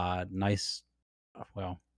 Nice,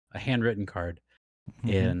 well, a handwritten card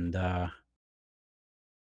Mhm. and a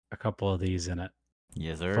couple of these in it.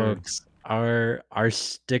 Yes, sir. Folks, our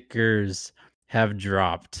stickers have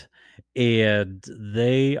dropped, and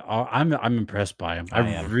they are. I'm impressed by them. I I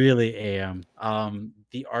am. really am.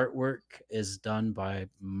 The artwork is done by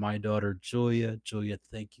my daughter Julia. Julia,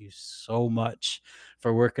 thank you so much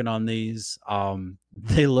for working on these.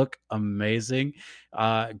 They look amazing.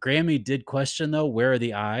 Grammy did question though, where are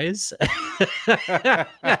the eyes?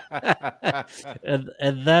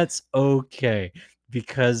 And that's okay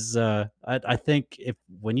because I think if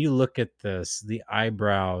when you look at this, the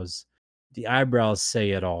eyebrows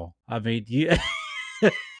say it all. I mean, you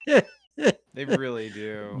They really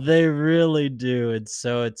do. they really do. And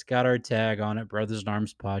so it's got our tag on it, Brothers in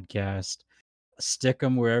Arms Podcast. Stick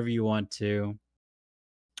them wherever you want to.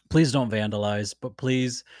 Please don't vandalize, but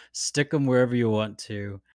please stick them wherever you want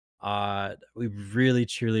to. We really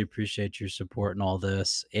truly appreciate your support in all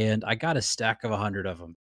this, and I got a stack of 100 of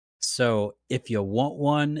them. So if you want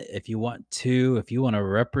one, if you want two, if you want to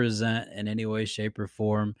represent in any way, shape, or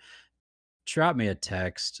form, drop me a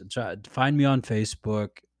text. Find me on Facebook.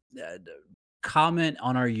 Comment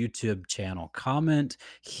on our YouTube channel. Comment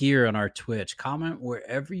here on our Twitch. Comment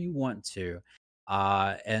wherever you want to,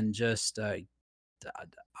 and just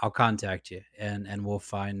I'll contact you and we'll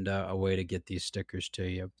find a way to get these stickers to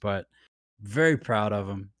you. But very proud of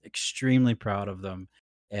them, extremely proud of them.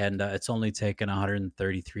 And it's only taken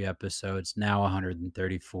 133 episodes, now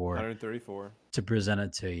 134, 134. to present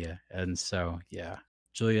it to you. And so, yeah,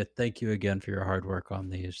 Julia, thank you again for your hard work on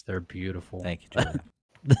these. They're beautiful. Thank you, Julia.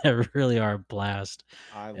 They really are a blast.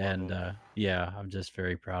 I love And them. yeah, I'm just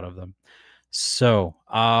very proud of them. So,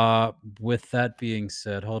 with that being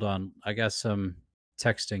said, hold on. I got some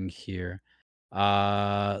texting here.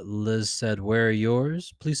 Liz said, "Where are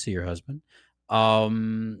yours? Please see your husband."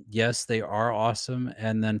 Yes, they are awesome.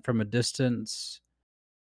 And then from a distance,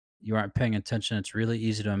 you aren't paying attention. It's really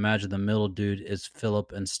easy to imagine the middle dude is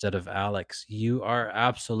Philip instead of Alex. You are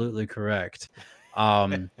absolutely correct.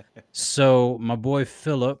 So my boy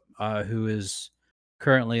Philip, who is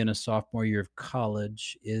currently in a sophomore year of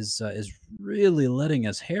college, is really letting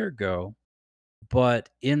his hair go, but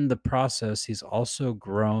in the process, he's also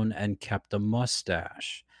grown and kept a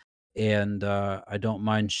mustache. And I don't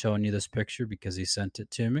mind showing you this picture because he sent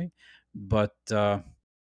it to me. But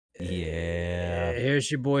Yeah.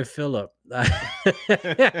 here's your boy Philip.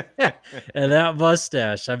 And that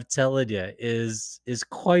mustache, I'm telling you, is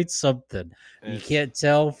quite something. You It's can't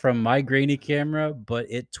tell from my grainy camera, but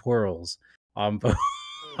it twirls on both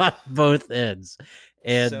on both ends.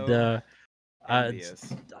 And so I,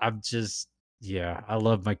 envious. I'm just, yeah, I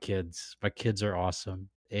love my kids. My kids are awesome,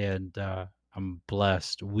 and I'm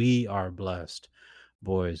blessed. We are blessed,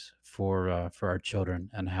 boys, for our children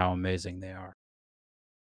and how amazing they are.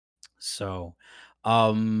 So,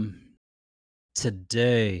 um,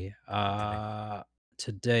 today,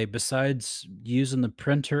 today, besides using the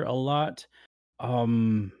printer a lot,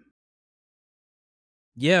 um,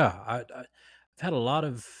 yeah, I've had a lot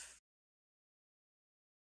of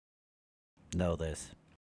Know this.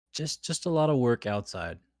 just a lot of work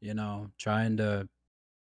outside. Trying to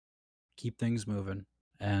keep things moving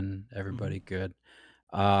and Mhm. everybody good.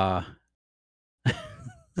 Uh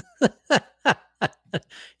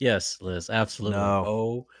yes, Liz, absolutely. No,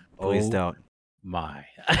 Oh, please oh don't. my.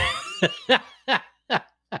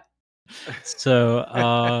 So,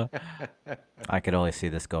 I could only see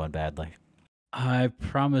this going badly. I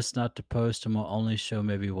promise not to post and will only show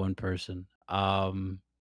maybe one person.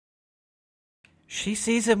 She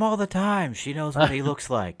sees him all the time. She knows what he looks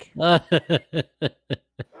like.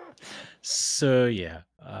 So yeah,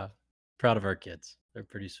 proud of our kids. They're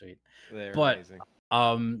pretty sweet. They're But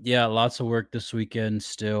amazing. yeah, lots of work this weekend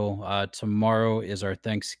still. Tomorrow is our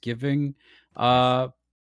Thanksgiving Yes.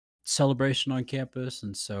 celebration on campus,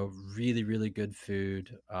 and so really, really good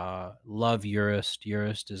food. Love Urist.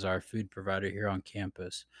 Urist is our food provider here on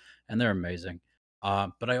campus, and they're amazing.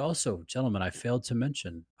 But I also, gentlemen, I failed to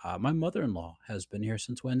mention my mother-in-law has been here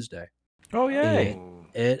since Wednesday. Oh, yay. It Oh,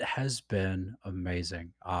 it has been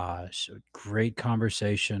amazing. So great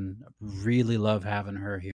conversation. Really love having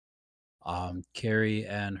her here. Carrie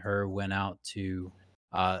and her went out to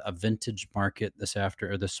a vintage market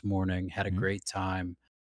this morning. Had a Mhm. great time.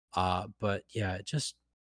 But yeah,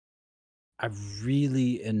 I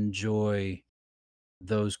really enjoy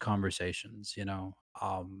those conversations.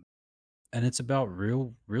 And it's about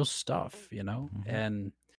real stuff. Mhm.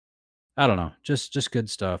 And I don't know, just good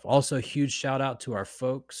stuff. Also, huge shout out to our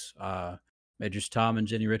folks, Majors Tom and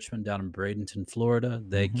Jenny Richmond down in Bradenton, Florida.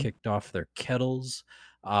 They Mhm. kicked off their kettles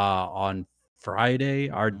on Friday.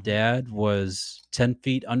 Our Mhm. dad was 10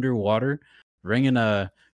 feet underwater, ringing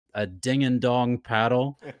a ding and dong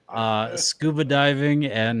paddle, scuba diving,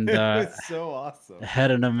 and it was so awesome.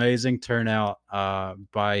 had an amazing turnout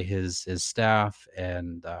by his staff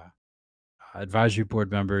and advisory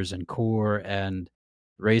board members and core, and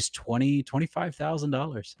raised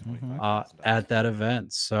 $25,000 Mhm. at $25,000. that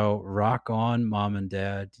event. So rock on, mom and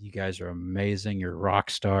dad. You guys are amazing. You're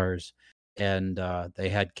rock stars. And they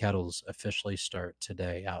had kettles officially start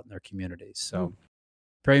today out in their communities. So Ooh.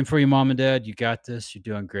 praying for you, mom and dad. You got this. You're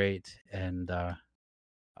doing great. And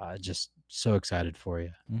just so excited for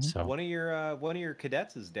you. Mhm. So One of your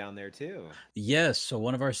cadets is down there too. yes, so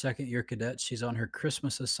one of our second year cadets, she's on her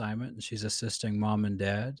Christmas assignment and she's assisting mom and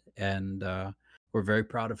dad, and we're very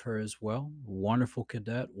proud of her as well. Wonderful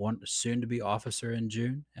cadet, one soon to be officer in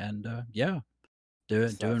June, and yeah,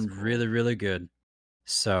 That's doing cool. really really good.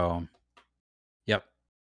 So, yep.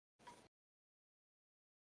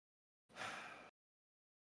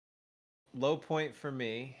 Low point for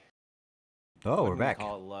me. Oh, we're Wouldn't even back.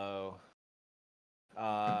 call it low.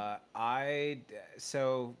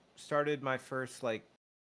 So started my first like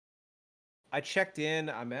I checked in.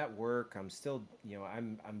 I'm at work. I'm still,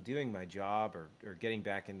 I'm doing my job or getting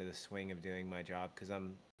back into the swing of doing my job because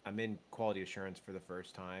I'm in quality assurance for the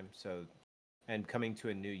first time. So, and coming to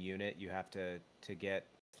a new unit, you have to get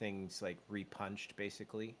things like repunched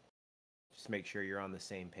basically, just make sure you're on the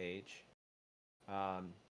same page.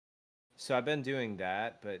 Um, so I've been doing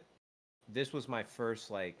that, but this was my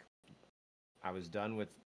first like I was done with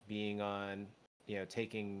being on,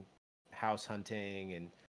 taking house hunting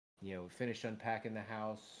and, finished unpacking the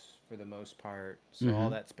house for the most part. So all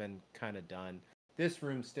Hmm. that's been kind of done. This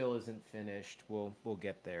room still isn't finished. We'll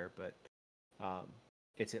get there, but um,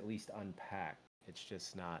 it's at least unpacked. It's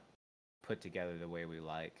just not put together the way we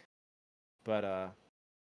like. But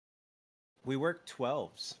we worked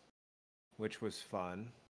 12s, which was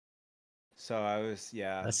fun. So I was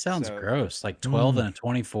yeah. That sounds So gross. Like 12 Mm. and a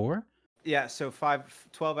 24. yeah, so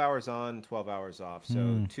 12 hours on, 12 hours off.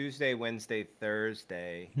 So Hmm. Tuesday, Wednesday,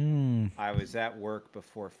 Thursday, Hmm. I was at work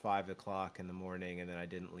before 5 o'clock in the morning, and then I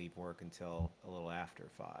didn't leave work until a little after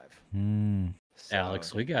 5. Hmm. So,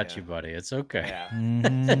 Alex, we got you, yeah. buddy. It's okay. Yeah.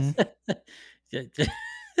 Mhm.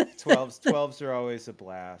 12s are always a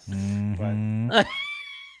blast. Mhm.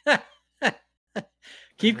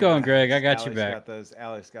 Keep going, Greg. I got you Alex back. got those.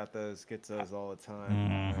 Alex got those. Gets those all the time.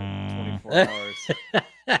 Mhm. 24 hours.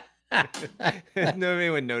 Nobody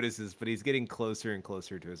even notices, but he's getting closer and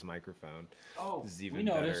closer to his microphone. Oh, This is we even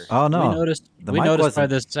noticed. Oh, We no. noticed. The We mic noticed by wasn't.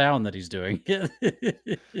 the sound that he's doing.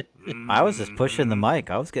 I was just pushing the Mhm. mic.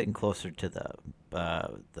 I was getting closer to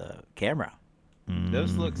the camera.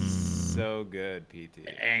 Those look Mhm. so good, PT.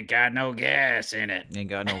 Ain't got no gas in it. Ain't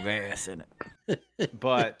got no gas in it.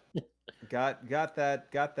 But got that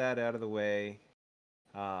out of the way.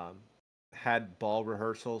 Had ball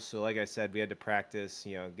rehearsals, so like I said, we had to practice.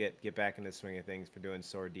 Get back in the swing of things for doing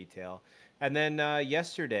sword detail. And then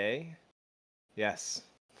yesterday, yes,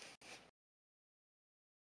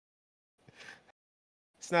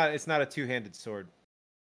 it's not a two-handed sword.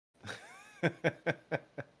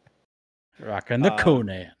 Rocking the Um,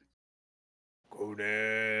 Conan.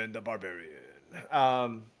 Conan the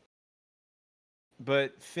Barbarian.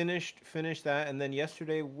 But finished that, and then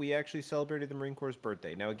yesterday we actually celebrated the Marine Corps'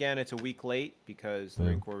 birthday. Now again, it's a week late because the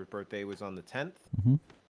Marine Corps' birthday was on the 10th. Mhm.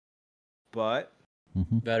 But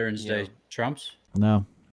Veterans you know, Day trumps. No.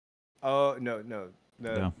 oh no, the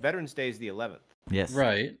No. Veterans Day is the 11th. Yes.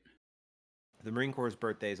 Right. The Marine Corps'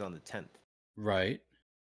 birthday is on the 10th, Right.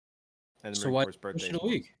 and the So Marine why Corps' push birthday it is a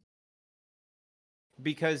week?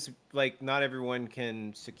 because like not everyone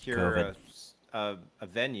can secure COVID. a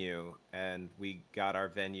venue, and we got our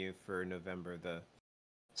venue for November the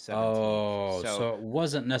 17th. Oh, so it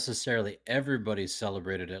wasn't necessarily everybody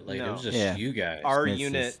celebrated it late. It was No, just Yeah. you guys. our It's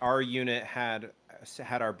unit just- our unit had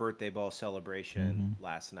our birthday ball celebration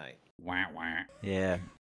last night. Wah, wah. Yeah.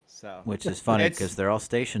 So Which is funny It's- because they're all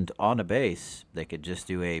stationed on a base. They could just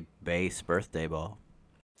do a base birthday ball.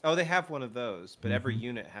 oh, they have one of those, but every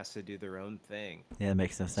unit has to do their own thing. Yeah, it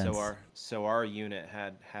makes no sense. So our unit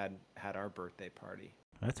had our birthday party.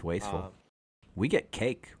 That's wasteful. Um, We get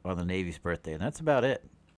cake on the Navy's birthday, and that's about it.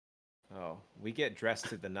 Oh, we get dressed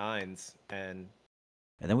to the nines, and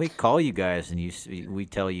And then we call you guys, and we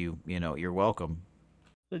tell you, you're welcome.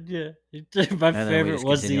 Yeah. My then we favorite just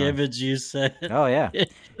was the continue on. image you said. Oh yeah.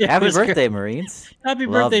 It Happy was great. birthday, Marines. Happy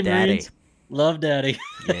Love, birthday, Daddy. Marines. Love, Daddy.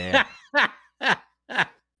 Yeah.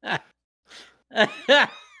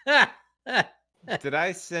 did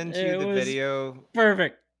I send It you the was video?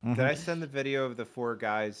 Perfect. Mhm. Did I send the video of the 4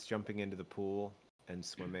 guys jumping into the pool and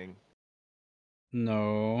swimming?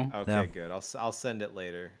 No. Okay, No. good. I'll send it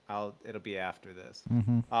later. It'll be after this.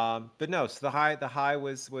 Mhm. But no, so the high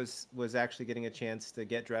was actually getting a chance to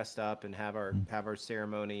get dressed up and have our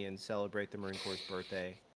ceremony and celebrate the Marine Corps'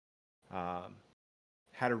 birthday.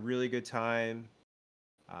 Had a really good time.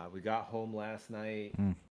 We got home last night,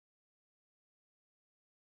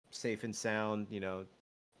 safe and sound.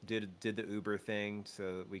 Did the Uber thing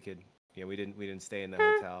so that we could. We didn't stay in the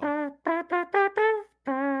hotel.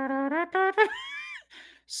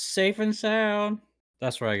 Safe and sound.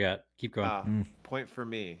 That's what I got. Keep going. Point for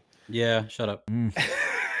me. Yeah, shut up.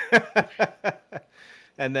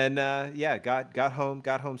 And then got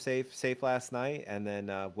home safe last night, and then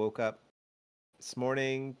woke up this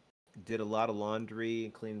morning, did a lot of laundry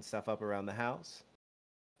and cleaning stuff up around the house,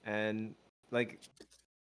 and like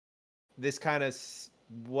this kind of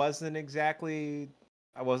wasn't exactly.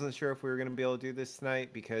 I wasn't sure if we were going to be able to do this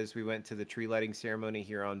tonight because we went to the tree lighting ceremony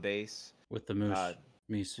here on base With the moose.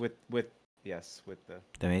 Meese. with the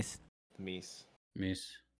Denise? meese.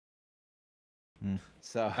 Meese.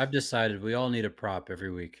 So I've decided we all need a prop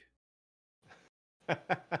every week.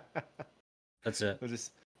 That's it. we'll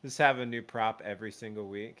just have a new prop every single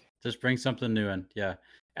week. Just bring something new in. Yeah.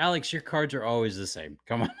 Alex, your cards are always the same.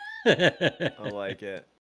 Come on. I like it.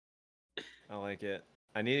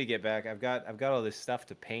 I need to get back. I've got all this stuff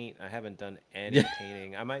to paint. I haven't done any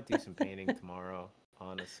painting. I might do some painting tomorrow,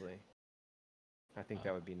 honestly. I think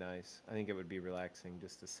that would be nice. I think it would be relaxing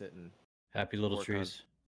just to sit and Happy little work on- trees.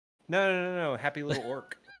 No. Happy little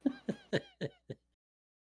orc.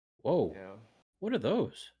 Whoa. You know, What are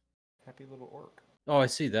those? happy little orc. Oh, I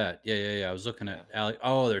see that. Yeah. I was looking at Alex.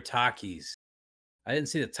 Oh, they're Takis. I didn't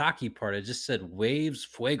see the Taki part. It just said Waves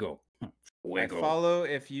Fuego. Fuego. Follow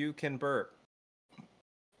if you can burp.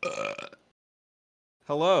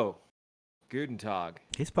 Hello. Guten Tag.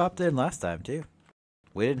 He's popped in last time too.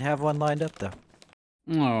 We didn't have one lined up though.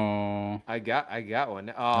 Oh. I got one.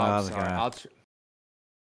 Oh, I'm sorry. God.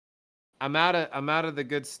 I'm out of the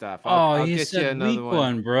good stuff. Oh, I'll you get said you another weak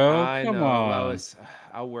one, bro. I Come know. on.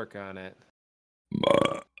 I'll work on it.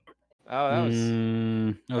 Oh, that was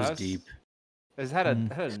that was deep. It had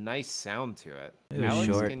a nice sound to it. It was Alex,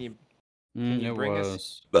 short. can you Can you it bring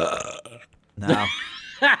us? was. No,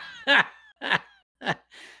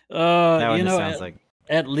 that one You just know, sounds like.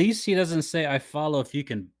 at least he doesn't say I follow if you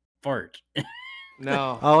can fart.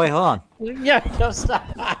 No. Oh wait, hold on. Yeah, don't stop.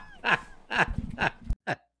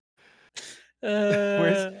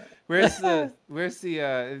 Where's the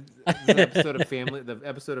episode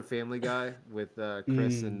of Family Guy with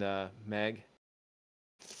Chris and Meg?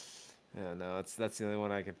 Yeah, no, that's the only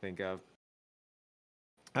one I can think of.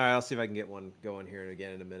 All right, I'll see if I can get one going here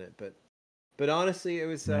again in a minute. But honestly, it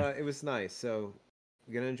was nice. So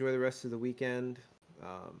I'm gonna enjoy the rest of the weekend.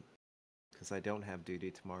 Because I don't have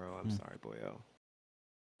duty tomorrow. I'm sorry, boyo.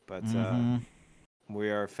 But we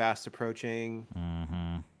are fast approaching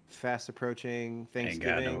Thanksgiving. Ain't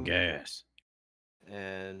got no gas.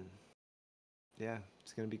 And yeah,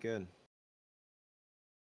 it's gonna be good.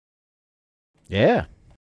 Yeah.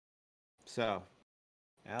 So,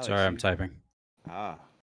 Alex, Sorry, I'm typing.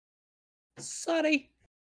 Sorry.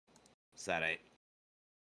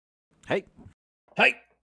 Hey, Hey.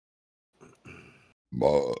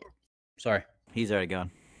 Sorry. he's already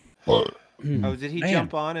gone. Oh, did he Man.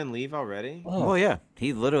 jump on and leave already? Oh yeah,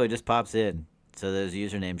 he literally just pops in, so that his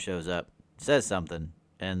username shows up, says something,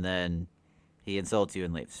 and then he insults you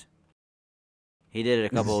and leaves. He did it a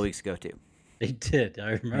couple of weeks ago too. He did.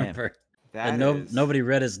 I remember. That And is... nobody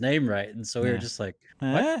read his name right, and so we were just like,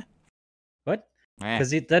 "What? Eh? What?" Eh.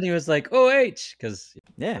 Because then he was like, "OH," because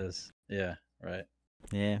Yeah, yeah, right.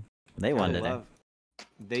 yeah, they won today.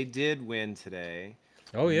 They did win today.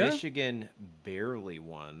 Oh yeah. Michigan barely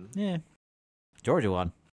won. Yeah, Georgia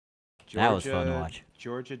won. That was fun to watch.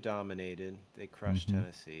 Georgia dominated. They crushed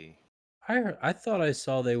Tennessee. I thought I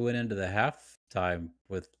saw they went into the halftime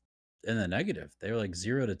with in the negative. They were like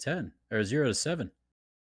 0-10 or 0-7.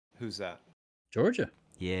 Who's that? Georgia.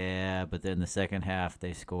 Yeah, but then the second half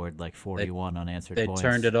they scored like 41 unanswered They points.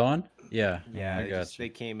 turned it on. Yeah, Yeah, they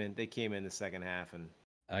came in the second half and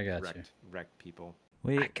I got wrecked people.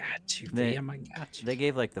 I got you, fam. I got you. They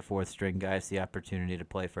gave like the fourth string guys the opportunity to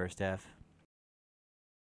play first half,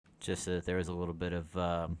 just so that there was a little bit of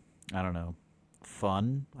I don't know,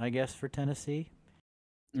 fun, I guess, for Tennessee.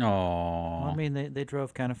 Oh, well, I mean they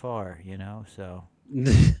drove kind of far, you know, so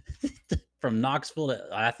from Knoxville to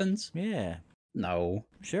Athens. Yeah. No.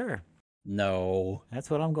 Sure. No. That's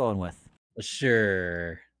what I'm going with.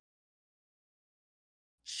 Sure.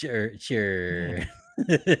 Sure. Yeah.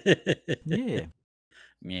 Yeah.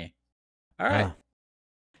 Yeah. All right.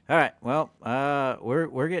 All right. Well,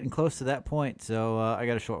 we're getting close to that point, so I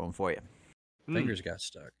got a short one for you. Fingers got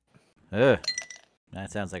stuck. Ugh.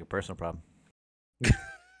 That sounds like a personal problem.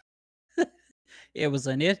 It was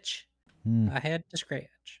an itch I had to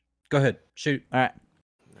scratch. Go ahead. Shoot. All right.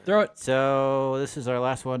 Throw it. So this is our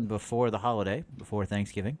last one before the holiday, before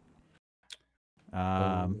Thanksgiving.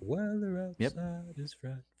 Weather outside is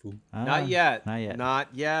frightful. Not yet. Not yet. Not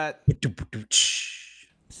yet.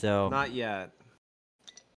 So not yet.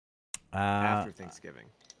 After Thanksgiving.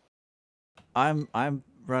 I'm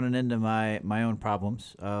running into my own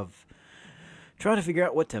problems of trying to figure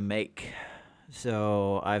out what to make.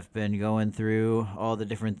 So I've been going through all the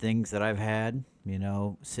different things that I've had, you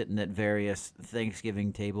know, sitting at various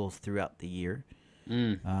Thanksgiving tables throughout the year,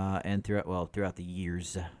 and throughout the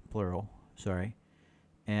years, plural. Sorry,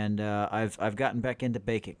 and I've gotten back into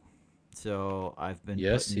baking. So I've been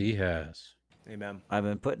he has. Amen. I've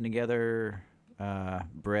been putting together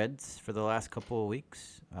breads for the last couple of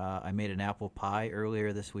weeks. I made an apple pie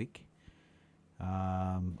earlier this week.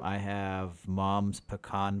 I have Mom's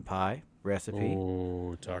pecan pie recipe.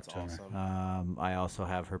 Oh, talk to me. Awesome. I also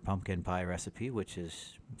have her pumpkin pie recipe, which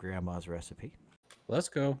is Grandma's recipe. Let's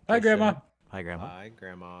go. Hi, Grandma. Hi, Grandma. Hi,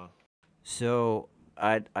 Grandma. So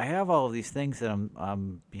I have all of these things that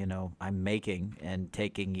I'm making and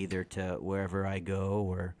taking either to wherever I go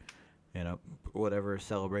or, you know, whatever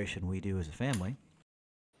celebration we do as a family.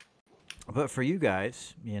 But for you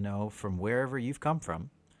guys, you know, from wherever you've come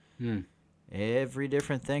from, every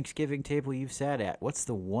different Thanksgiving table you've sat at, what's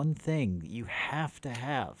the one thing that you have to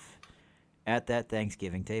have at that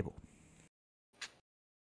Thanksgiving table?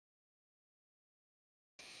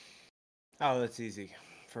 Oh, that's easy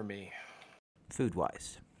for me.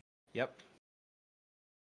 Food-wise. Yep.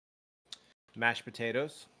 Mashed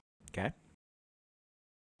potatoes. Okay.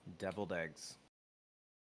 Deviled eggs.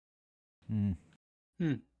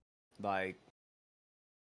 Like,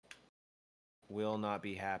 will not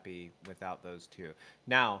be happy without those two.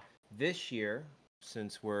 Now, this year,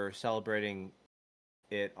 since we're celebrating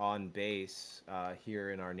it on base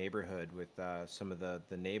here in our neighborhood with some of the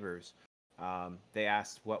neighbors, they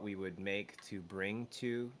asked what we would make to bring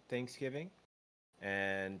to Thanksgiving.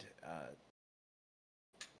 And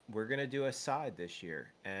we're gonna do a side this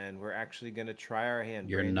year, and we're actually gonna try our hand.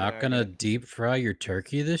 You're Brandy and I not are gonna gonna. deep fry your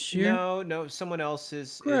turkey this year? No, someone else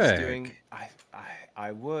is doing. Greg,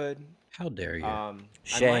 I would. how dare you? I might.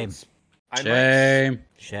 Shame. I might. Shame.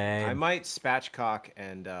 I Shame. might spatchcock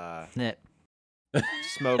and Snip.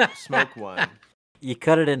 smoke one. You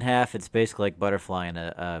cut it in half. It's basically like butterflying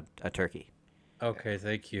a turkey. Okay,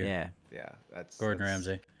 thank you. Yeah. Yeah, that's Gordon that's,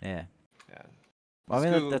 Ramsay. Yeah. Yeah. Well, I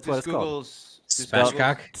mean, that's what it's called.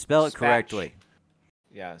 Spatchcock? Spell it correctly.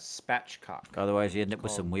 Yeah, spatchcock. Otherwise, you end up with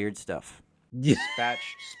Called- some weird stuff. Yeah.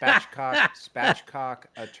 Spatchcock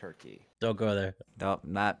a turkey. Don't go there.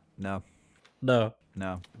 No,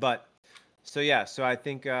 no. But so I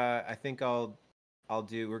think I'll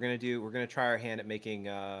do. We're gonna try our hand at making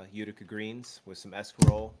Utica greens with some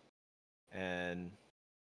escarole and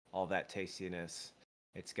all that tastiness.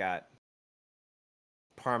 It's got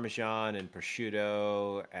Parmesan and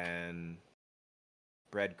prosciutto and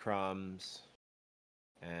breadcrumbs,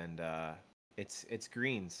 and it's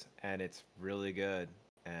greens, and it's really good.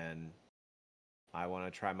 And I want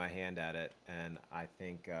to try my hand at it, and I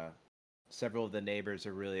think several of the neighbors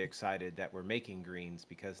are really excited that we're making greens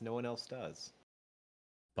because no one else does.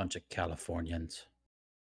 Bunch of Californians.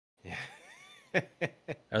 Yeah.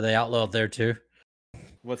 Are they outlawed there too?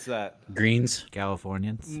 What's that? Greens?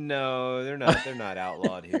 Californians. No, they're not. They're not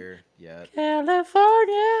outlawed here yet.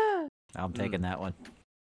 California. I'm taking that one.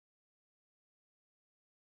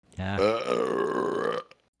 Yeah.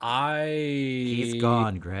 He's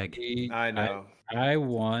gone, Greg. I know. I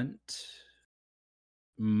want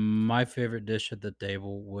my favorite dish at the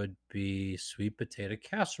table would be sweet potato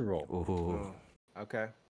casserole. Ooh. Oh, okay.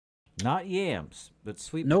 Not yams, but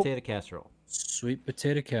sweet Nope. potato casserole. Sweet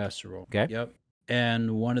potato casserole. Okay. Yep.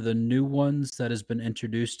 And one of the new ones that has been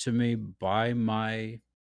introduced to me by my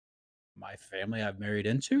family I've married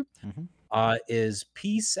into Mhm. is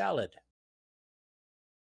pea salad.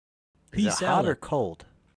 Is it hot or cold?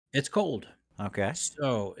 It's cold. Okay.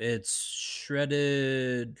 So it's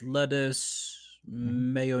shredded lettuce,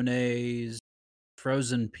 mayonnaise,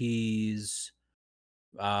 frozen peas,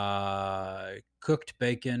 cooked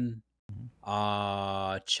bacon,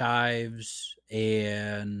 chives,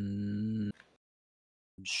 and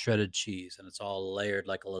shredded cheese, and it's all layered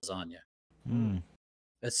like a lasagna. Mm.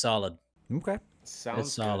 It's solid. Okay. Sounds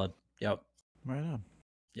It's solid. Yep. Right on.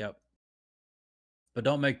 Yep. But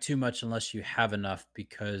don't make too much unless you have enough,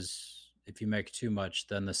 because if you make too much,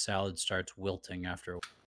 then the salad starts wilting after a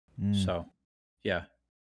while. Mm. So, yeah.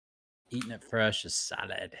 Eating it fresh is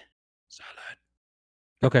salad. Salad.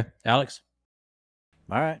 Okay, Alex.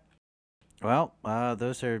 All right. Well,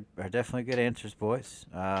 those are definitely good answers, boys.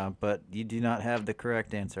 But you do not have the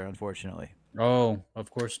correct answer, unfortunately. Oh, of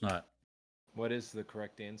course not. What is the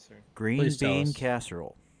correct answer? Green Please tell bean us.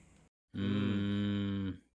 casserole.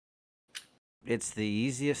 Mm, It's the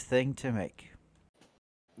easiest thing to make.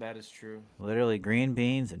 That is true. Literally green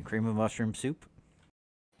beans and cream of mushroom soup,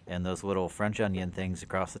 and those little French onion things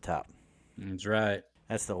across the top. that's right.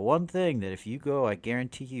 That's the one thing that if you go, I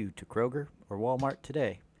guarantee you, to Kroger or Walmart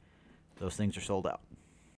today, those things are sold out.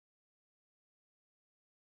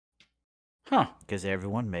 Huh. Because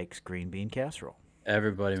everyone makes green bean casserole.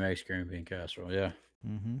 Everybody makes green bean casserole, yeah.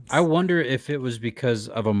 Mm-hmm. I wonder if it was because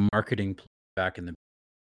of a marketing play back in the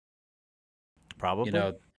Probably. You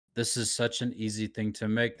know, this is such an easy thing to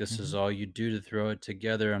make. This is all you do to throw it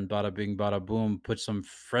together, and bada bing, bada boom. Put some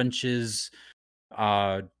French's,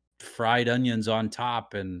 fried onions on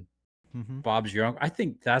top, and Bob's your uncle. I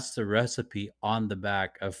think that's the recipe on the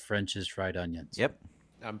back of French's fried onions. Yep.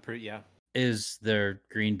 I'm pretty. Yeah. Is their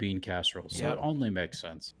green bean casserole. So Yep. it only makes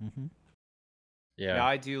sense. Mm-hmm. Yeah. Now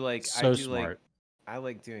I do like. So I do smart. like. I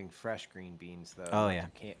like doing fresh green beans though. Oh, not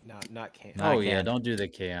yeah. not canned. Not Oh, yeah. canned. Don't do the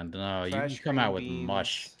canned. No, you Fresh come out with green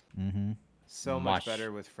mush. beans, Mm-hmm. So Mush. much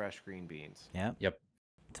better with fresh green beans. Yep. Yep.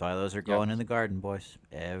 That's why those are going in the garden, boys.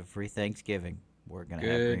 Every Thanksgiving, we're going to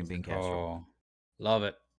have green bean casserole. call. Love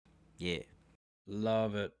it. Yeah.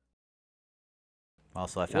 Love it.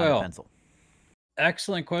 Also, I found a Well, pencil.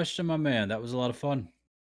 Excellent question, my man. That was a lot of fun.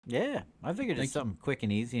 Yeah. I figured Thank it's you. something quick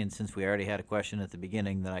and easy, and since we already had a question at the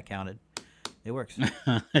beginning that I counted, it works.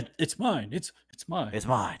 It's mine. It's mine. It's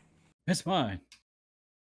mine. It's mine.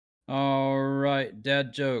 All right,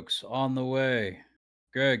 dad jokes on the way.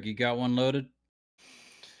 Greg, you got one loaded?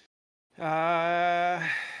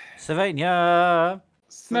 Savannah.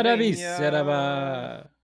 Slovenia.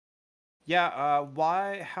 Yeah.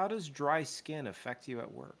 Why? How does dry skin affect you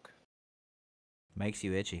at work? Makes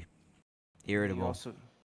you itchy. You Irritable. also,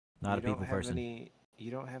 Not a you don't people have person.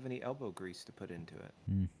 you don't have any elbow grease to put into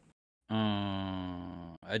it.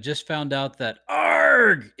 I just found out that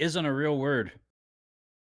ARG isn't a real word.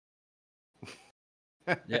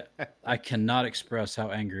 Yeah, I cannot express how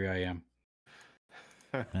angry I am.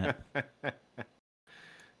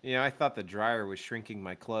 Yeah, I thought the dryer was shrinking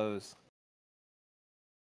my clothes.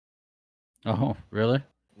 Oh, really?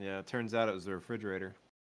 Yeah, it turns out it was the refrigerator.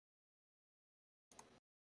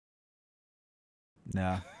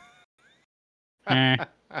 No. Eh.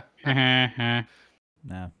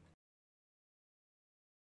 No.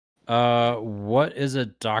 What is a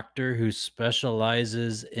doctor who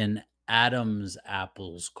specializes in Adam's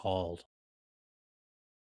apples called?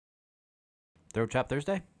 Throat Chop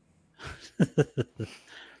Thursday?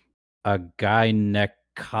 A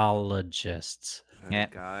gynecologist. Yeah.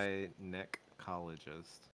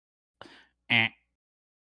 Gynecologist. Eh.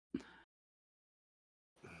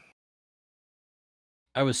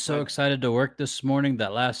 I was so My- excited to work this morning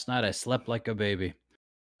that last night I slept like a baby.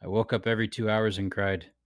 I woke up every 2 hours and cried.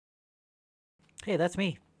 Hey, that's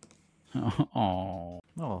me. Oh,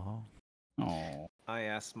 Oh. oh. I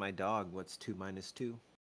asked my dog what's 2 minus 2.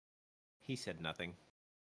 He said nothing.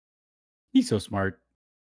 He's so smart.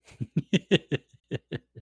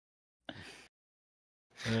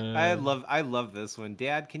 I love this one.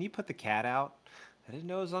 Dad, can you put the cat out? I didn't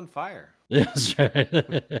know it was on fire. That's right.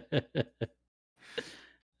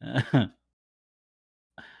 I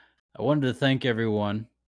wanted to thank everyone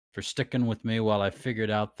for sticking with me while I figured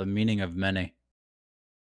out the meaning of many.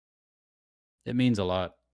 It means a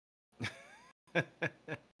lot.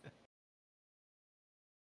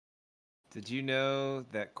 Did you know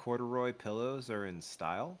that corduroy pillows are in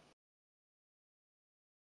style?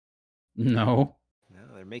 No. No,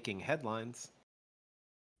 they're making headlines.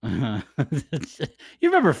 You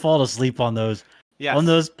remember fall asleep on those? Yes. On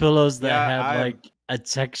those pillows that Yeah, had I am- like a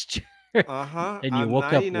texture Uh-huh. and you I'm woke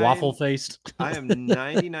up 99 waffle faced. I am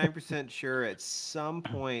 99% sure at some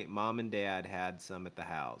point Mom and Dad had some at the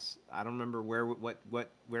house. I don't remember where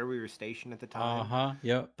we were stationed at the time. Uh-huh.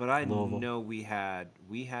 Yep. But I Louisville. know we had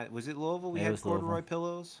was it Louisville? We It had was Louisville. corduroy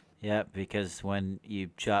pillows. Yeah, because when you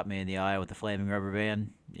shot me in the eye with the flaming rubber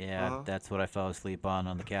band, yeah, Uh-huh. that's what I fell asleep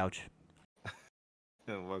on the couch.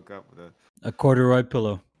 And woke up with A corduroy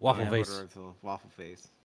pillow. Waffle Yeah. face. corduroy pillow, waffle face.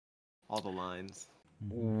 All the lines.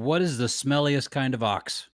 What is the smelliest kind of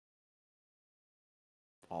ox?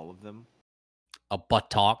 All of them. A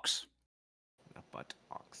buttocks. A butt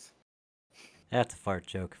ox. That's a fart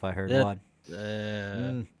joke if I heard That- one.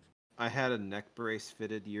 Uh, I had a neck brace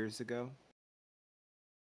fitted years ago,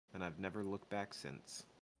 and I've never looked back since.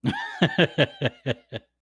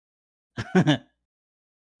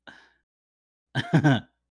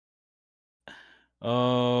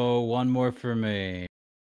 Oh, one more for me.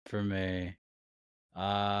 For me.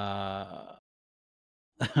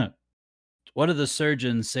 What did the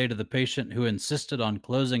surgeon say to the patient who insisted on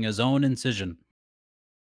closing his own incision?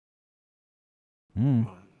 Mm.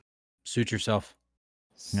 Come on. Suit yourself.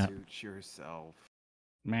 Yeah. Suit yourself.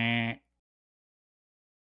 Meh.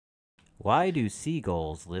 Why do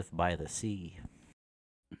seagulls live by the sea?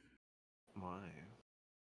 Why?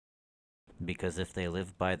 Because if they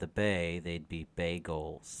lived by the bay, they'd be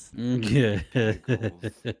bagels.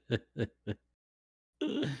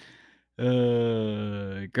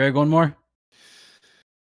 Greg, one more?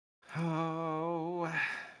 Oh.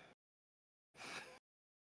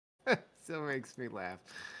 Still makes me laugh.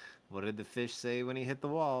 What did the fish say when he hit the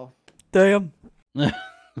wall? Damn.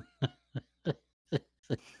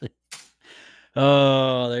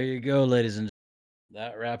 Oh, there you go, ladies and gentlemen.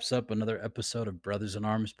 That wraps up another episode of Brothers in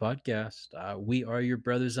Arms podcast. We are your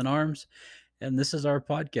Brothers in Arms, and this is our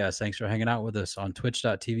podcast. Thanks for hanging out with us on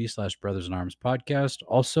twitch.tv/Brothers in Arms podcast.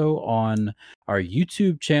 Also on our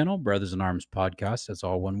YouTube channel, Brothers in Arms podcast. That's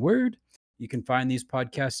all one word. You can find these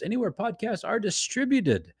podcasts anywhere podcasts are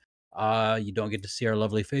distributed. You don't get to see our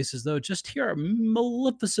lovely faces, though. Just hear our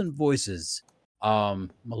maleficent voices.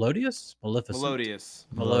 Melodious? Maleficent?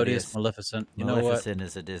 Melodious, Maleficent. You know what? Maleficent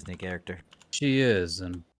is a Disney character. She is,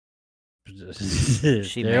 and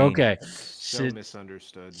She they're main. okay. So She-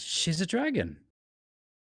 misunderstood. She's a dragon.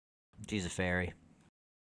 She's a fairy.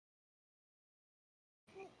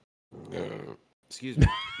 Excuse me.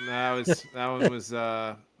 that one was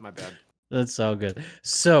my bad. That's all good.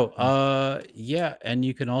 So, yeah, and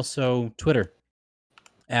you can also Twitter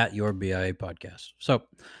at your BIA podcast. So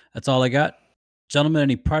that's all I got. Gentlemen,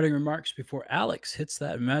 any parting remarks before Alex hits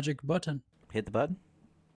that magic button? Hit the button.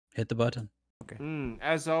 Hit the button.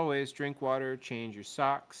 As always, drink water, change your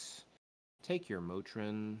socks, take your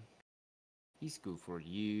Motrin. He's good for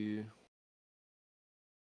you.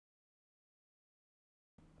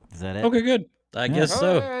 Is that it? Okay, good. I Yeah. guess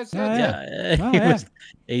so. that's Oh, it. Yeah, Oh, he, yeah. was,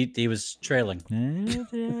 he was trailing.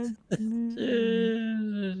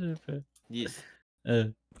 Yes. Uh,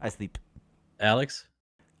 I sleep. Alex?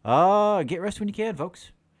 Get rest when you can,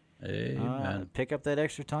 folks. Amen. Pick up that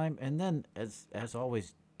extra time, and then, as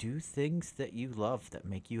always, do things that you love that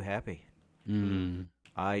make you happy. Mm,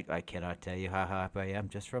 I cannot tell you how happy I am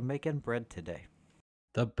just from making bread today.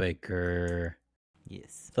 the baker.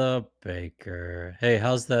 Yes. The baker. Hey,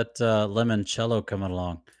 how's that limoncello coming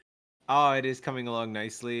along? Oh, it is coming along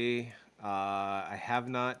nicely. I have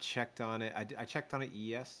not checked on it. I checked on it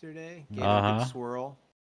yesterday. Gave it a Uh-huh. good swirl.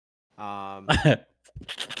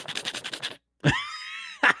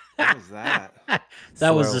 What was that?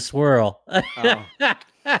 That was the swirl. Oh.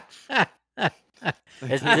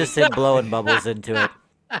 It's just him blowing bubbles into it.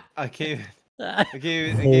 I gave it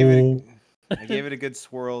a good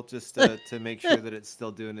swirl just to make sure that it's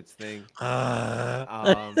still doing its thing. I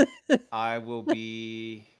will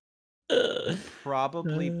be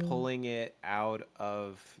probably pulling it out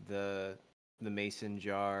of the mason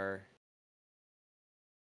jar.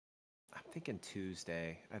 I'm thinking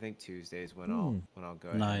Tuesday. I think Tuesday is when I'll go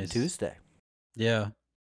ahead. Nice. Tuesday. Yeah.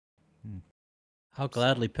 Hmm. I'll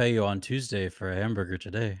gladly pay you on Tuesday for a hamburger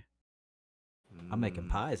today. I'm making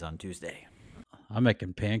pies on Tuesday. I'm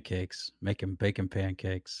making pancakes, making bacon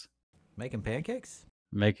pancakes, Making pancakes?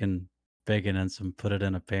 making bacon and put it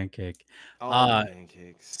in a pancake. All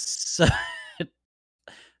pancakes. So,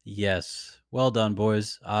 yes. Well done,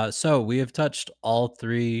 boys. So we have touched all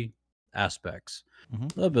three aspects.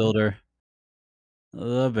 Mhm. The builder,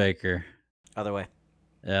 the baker, Other way.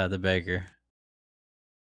 yeah, the baker,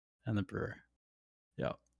 and the brewer.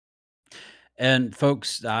 Yeah. And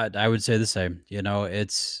folks, I would say the same. You know,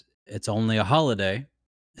 it's only a holiday.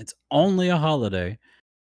 It's only a holiday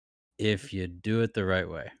if you do it the right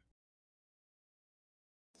way.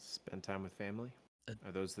 Spend time with family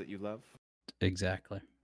or those that you love Exactly.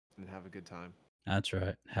 and have a good time. That's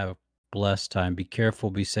right. Have a blessed time. Be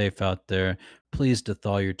careful. Be safe out there. Please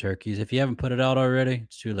thaw your turkeys. If you haven't put it out already,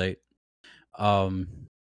 it's too late.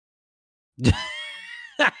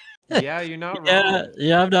 Yeah, you're not Yeah, wrong.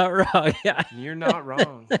 yeah, I'm not wrong. Yeah. You're not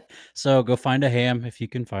wrong. So go find a ham if you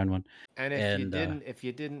can find one. And And, if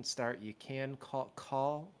you didn't start, you can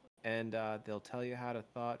call and they'll tell you how to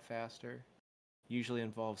thaw it faster. Usually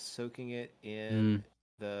involves soaking it in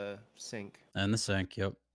the sink, And the sink.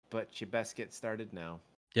 Yep. but you best get started now.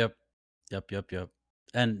 Yep.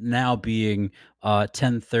 And now being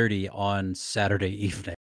 10:30 on Saturday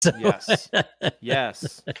evening. So-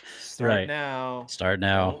 Yes. Start Right. now. Start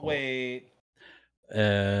now. Don't wait.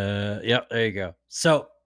 Yep, there you go. So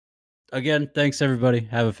again, thanks everybody.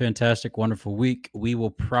 Have a fantastic, wonderful week. We will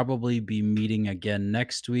probably be meeting again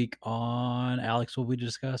next week on Alex. What we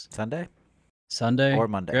discuss Sunday? Sunday Or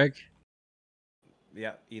Monday. Greg,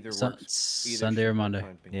 Yeah, either works. Either Sunday or should work Monday.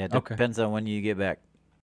 fine for me. Yeah, it Okay. depends on when you get back.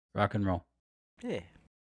 Rock and roll. Yeah.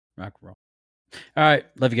 Rock and roll. All right,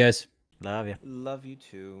 love you guys. Love you. Love you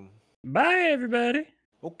too. Bye everybody.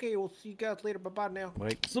 Okay, we'll see you guys later. Bye now.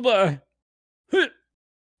 Wait. So bye.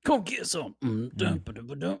 Come get some.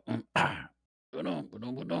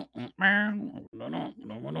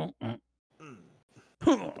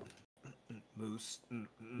 Moose.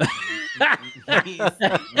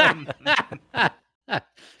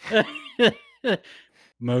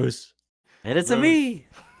 Moose. And it's a me.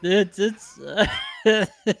 It's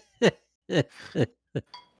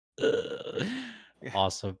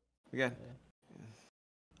awesome. Again.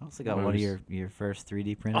 I also got one of Moose. your first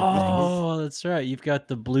 3D printed Oh, that's right. You've got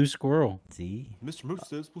the blue squirrel. things. See? Mr. Moose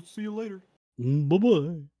says we'll see you later.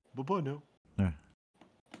 Bye-bye. Bye now.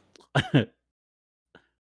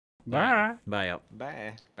 Bye. Bye out.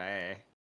 Bye. Bye.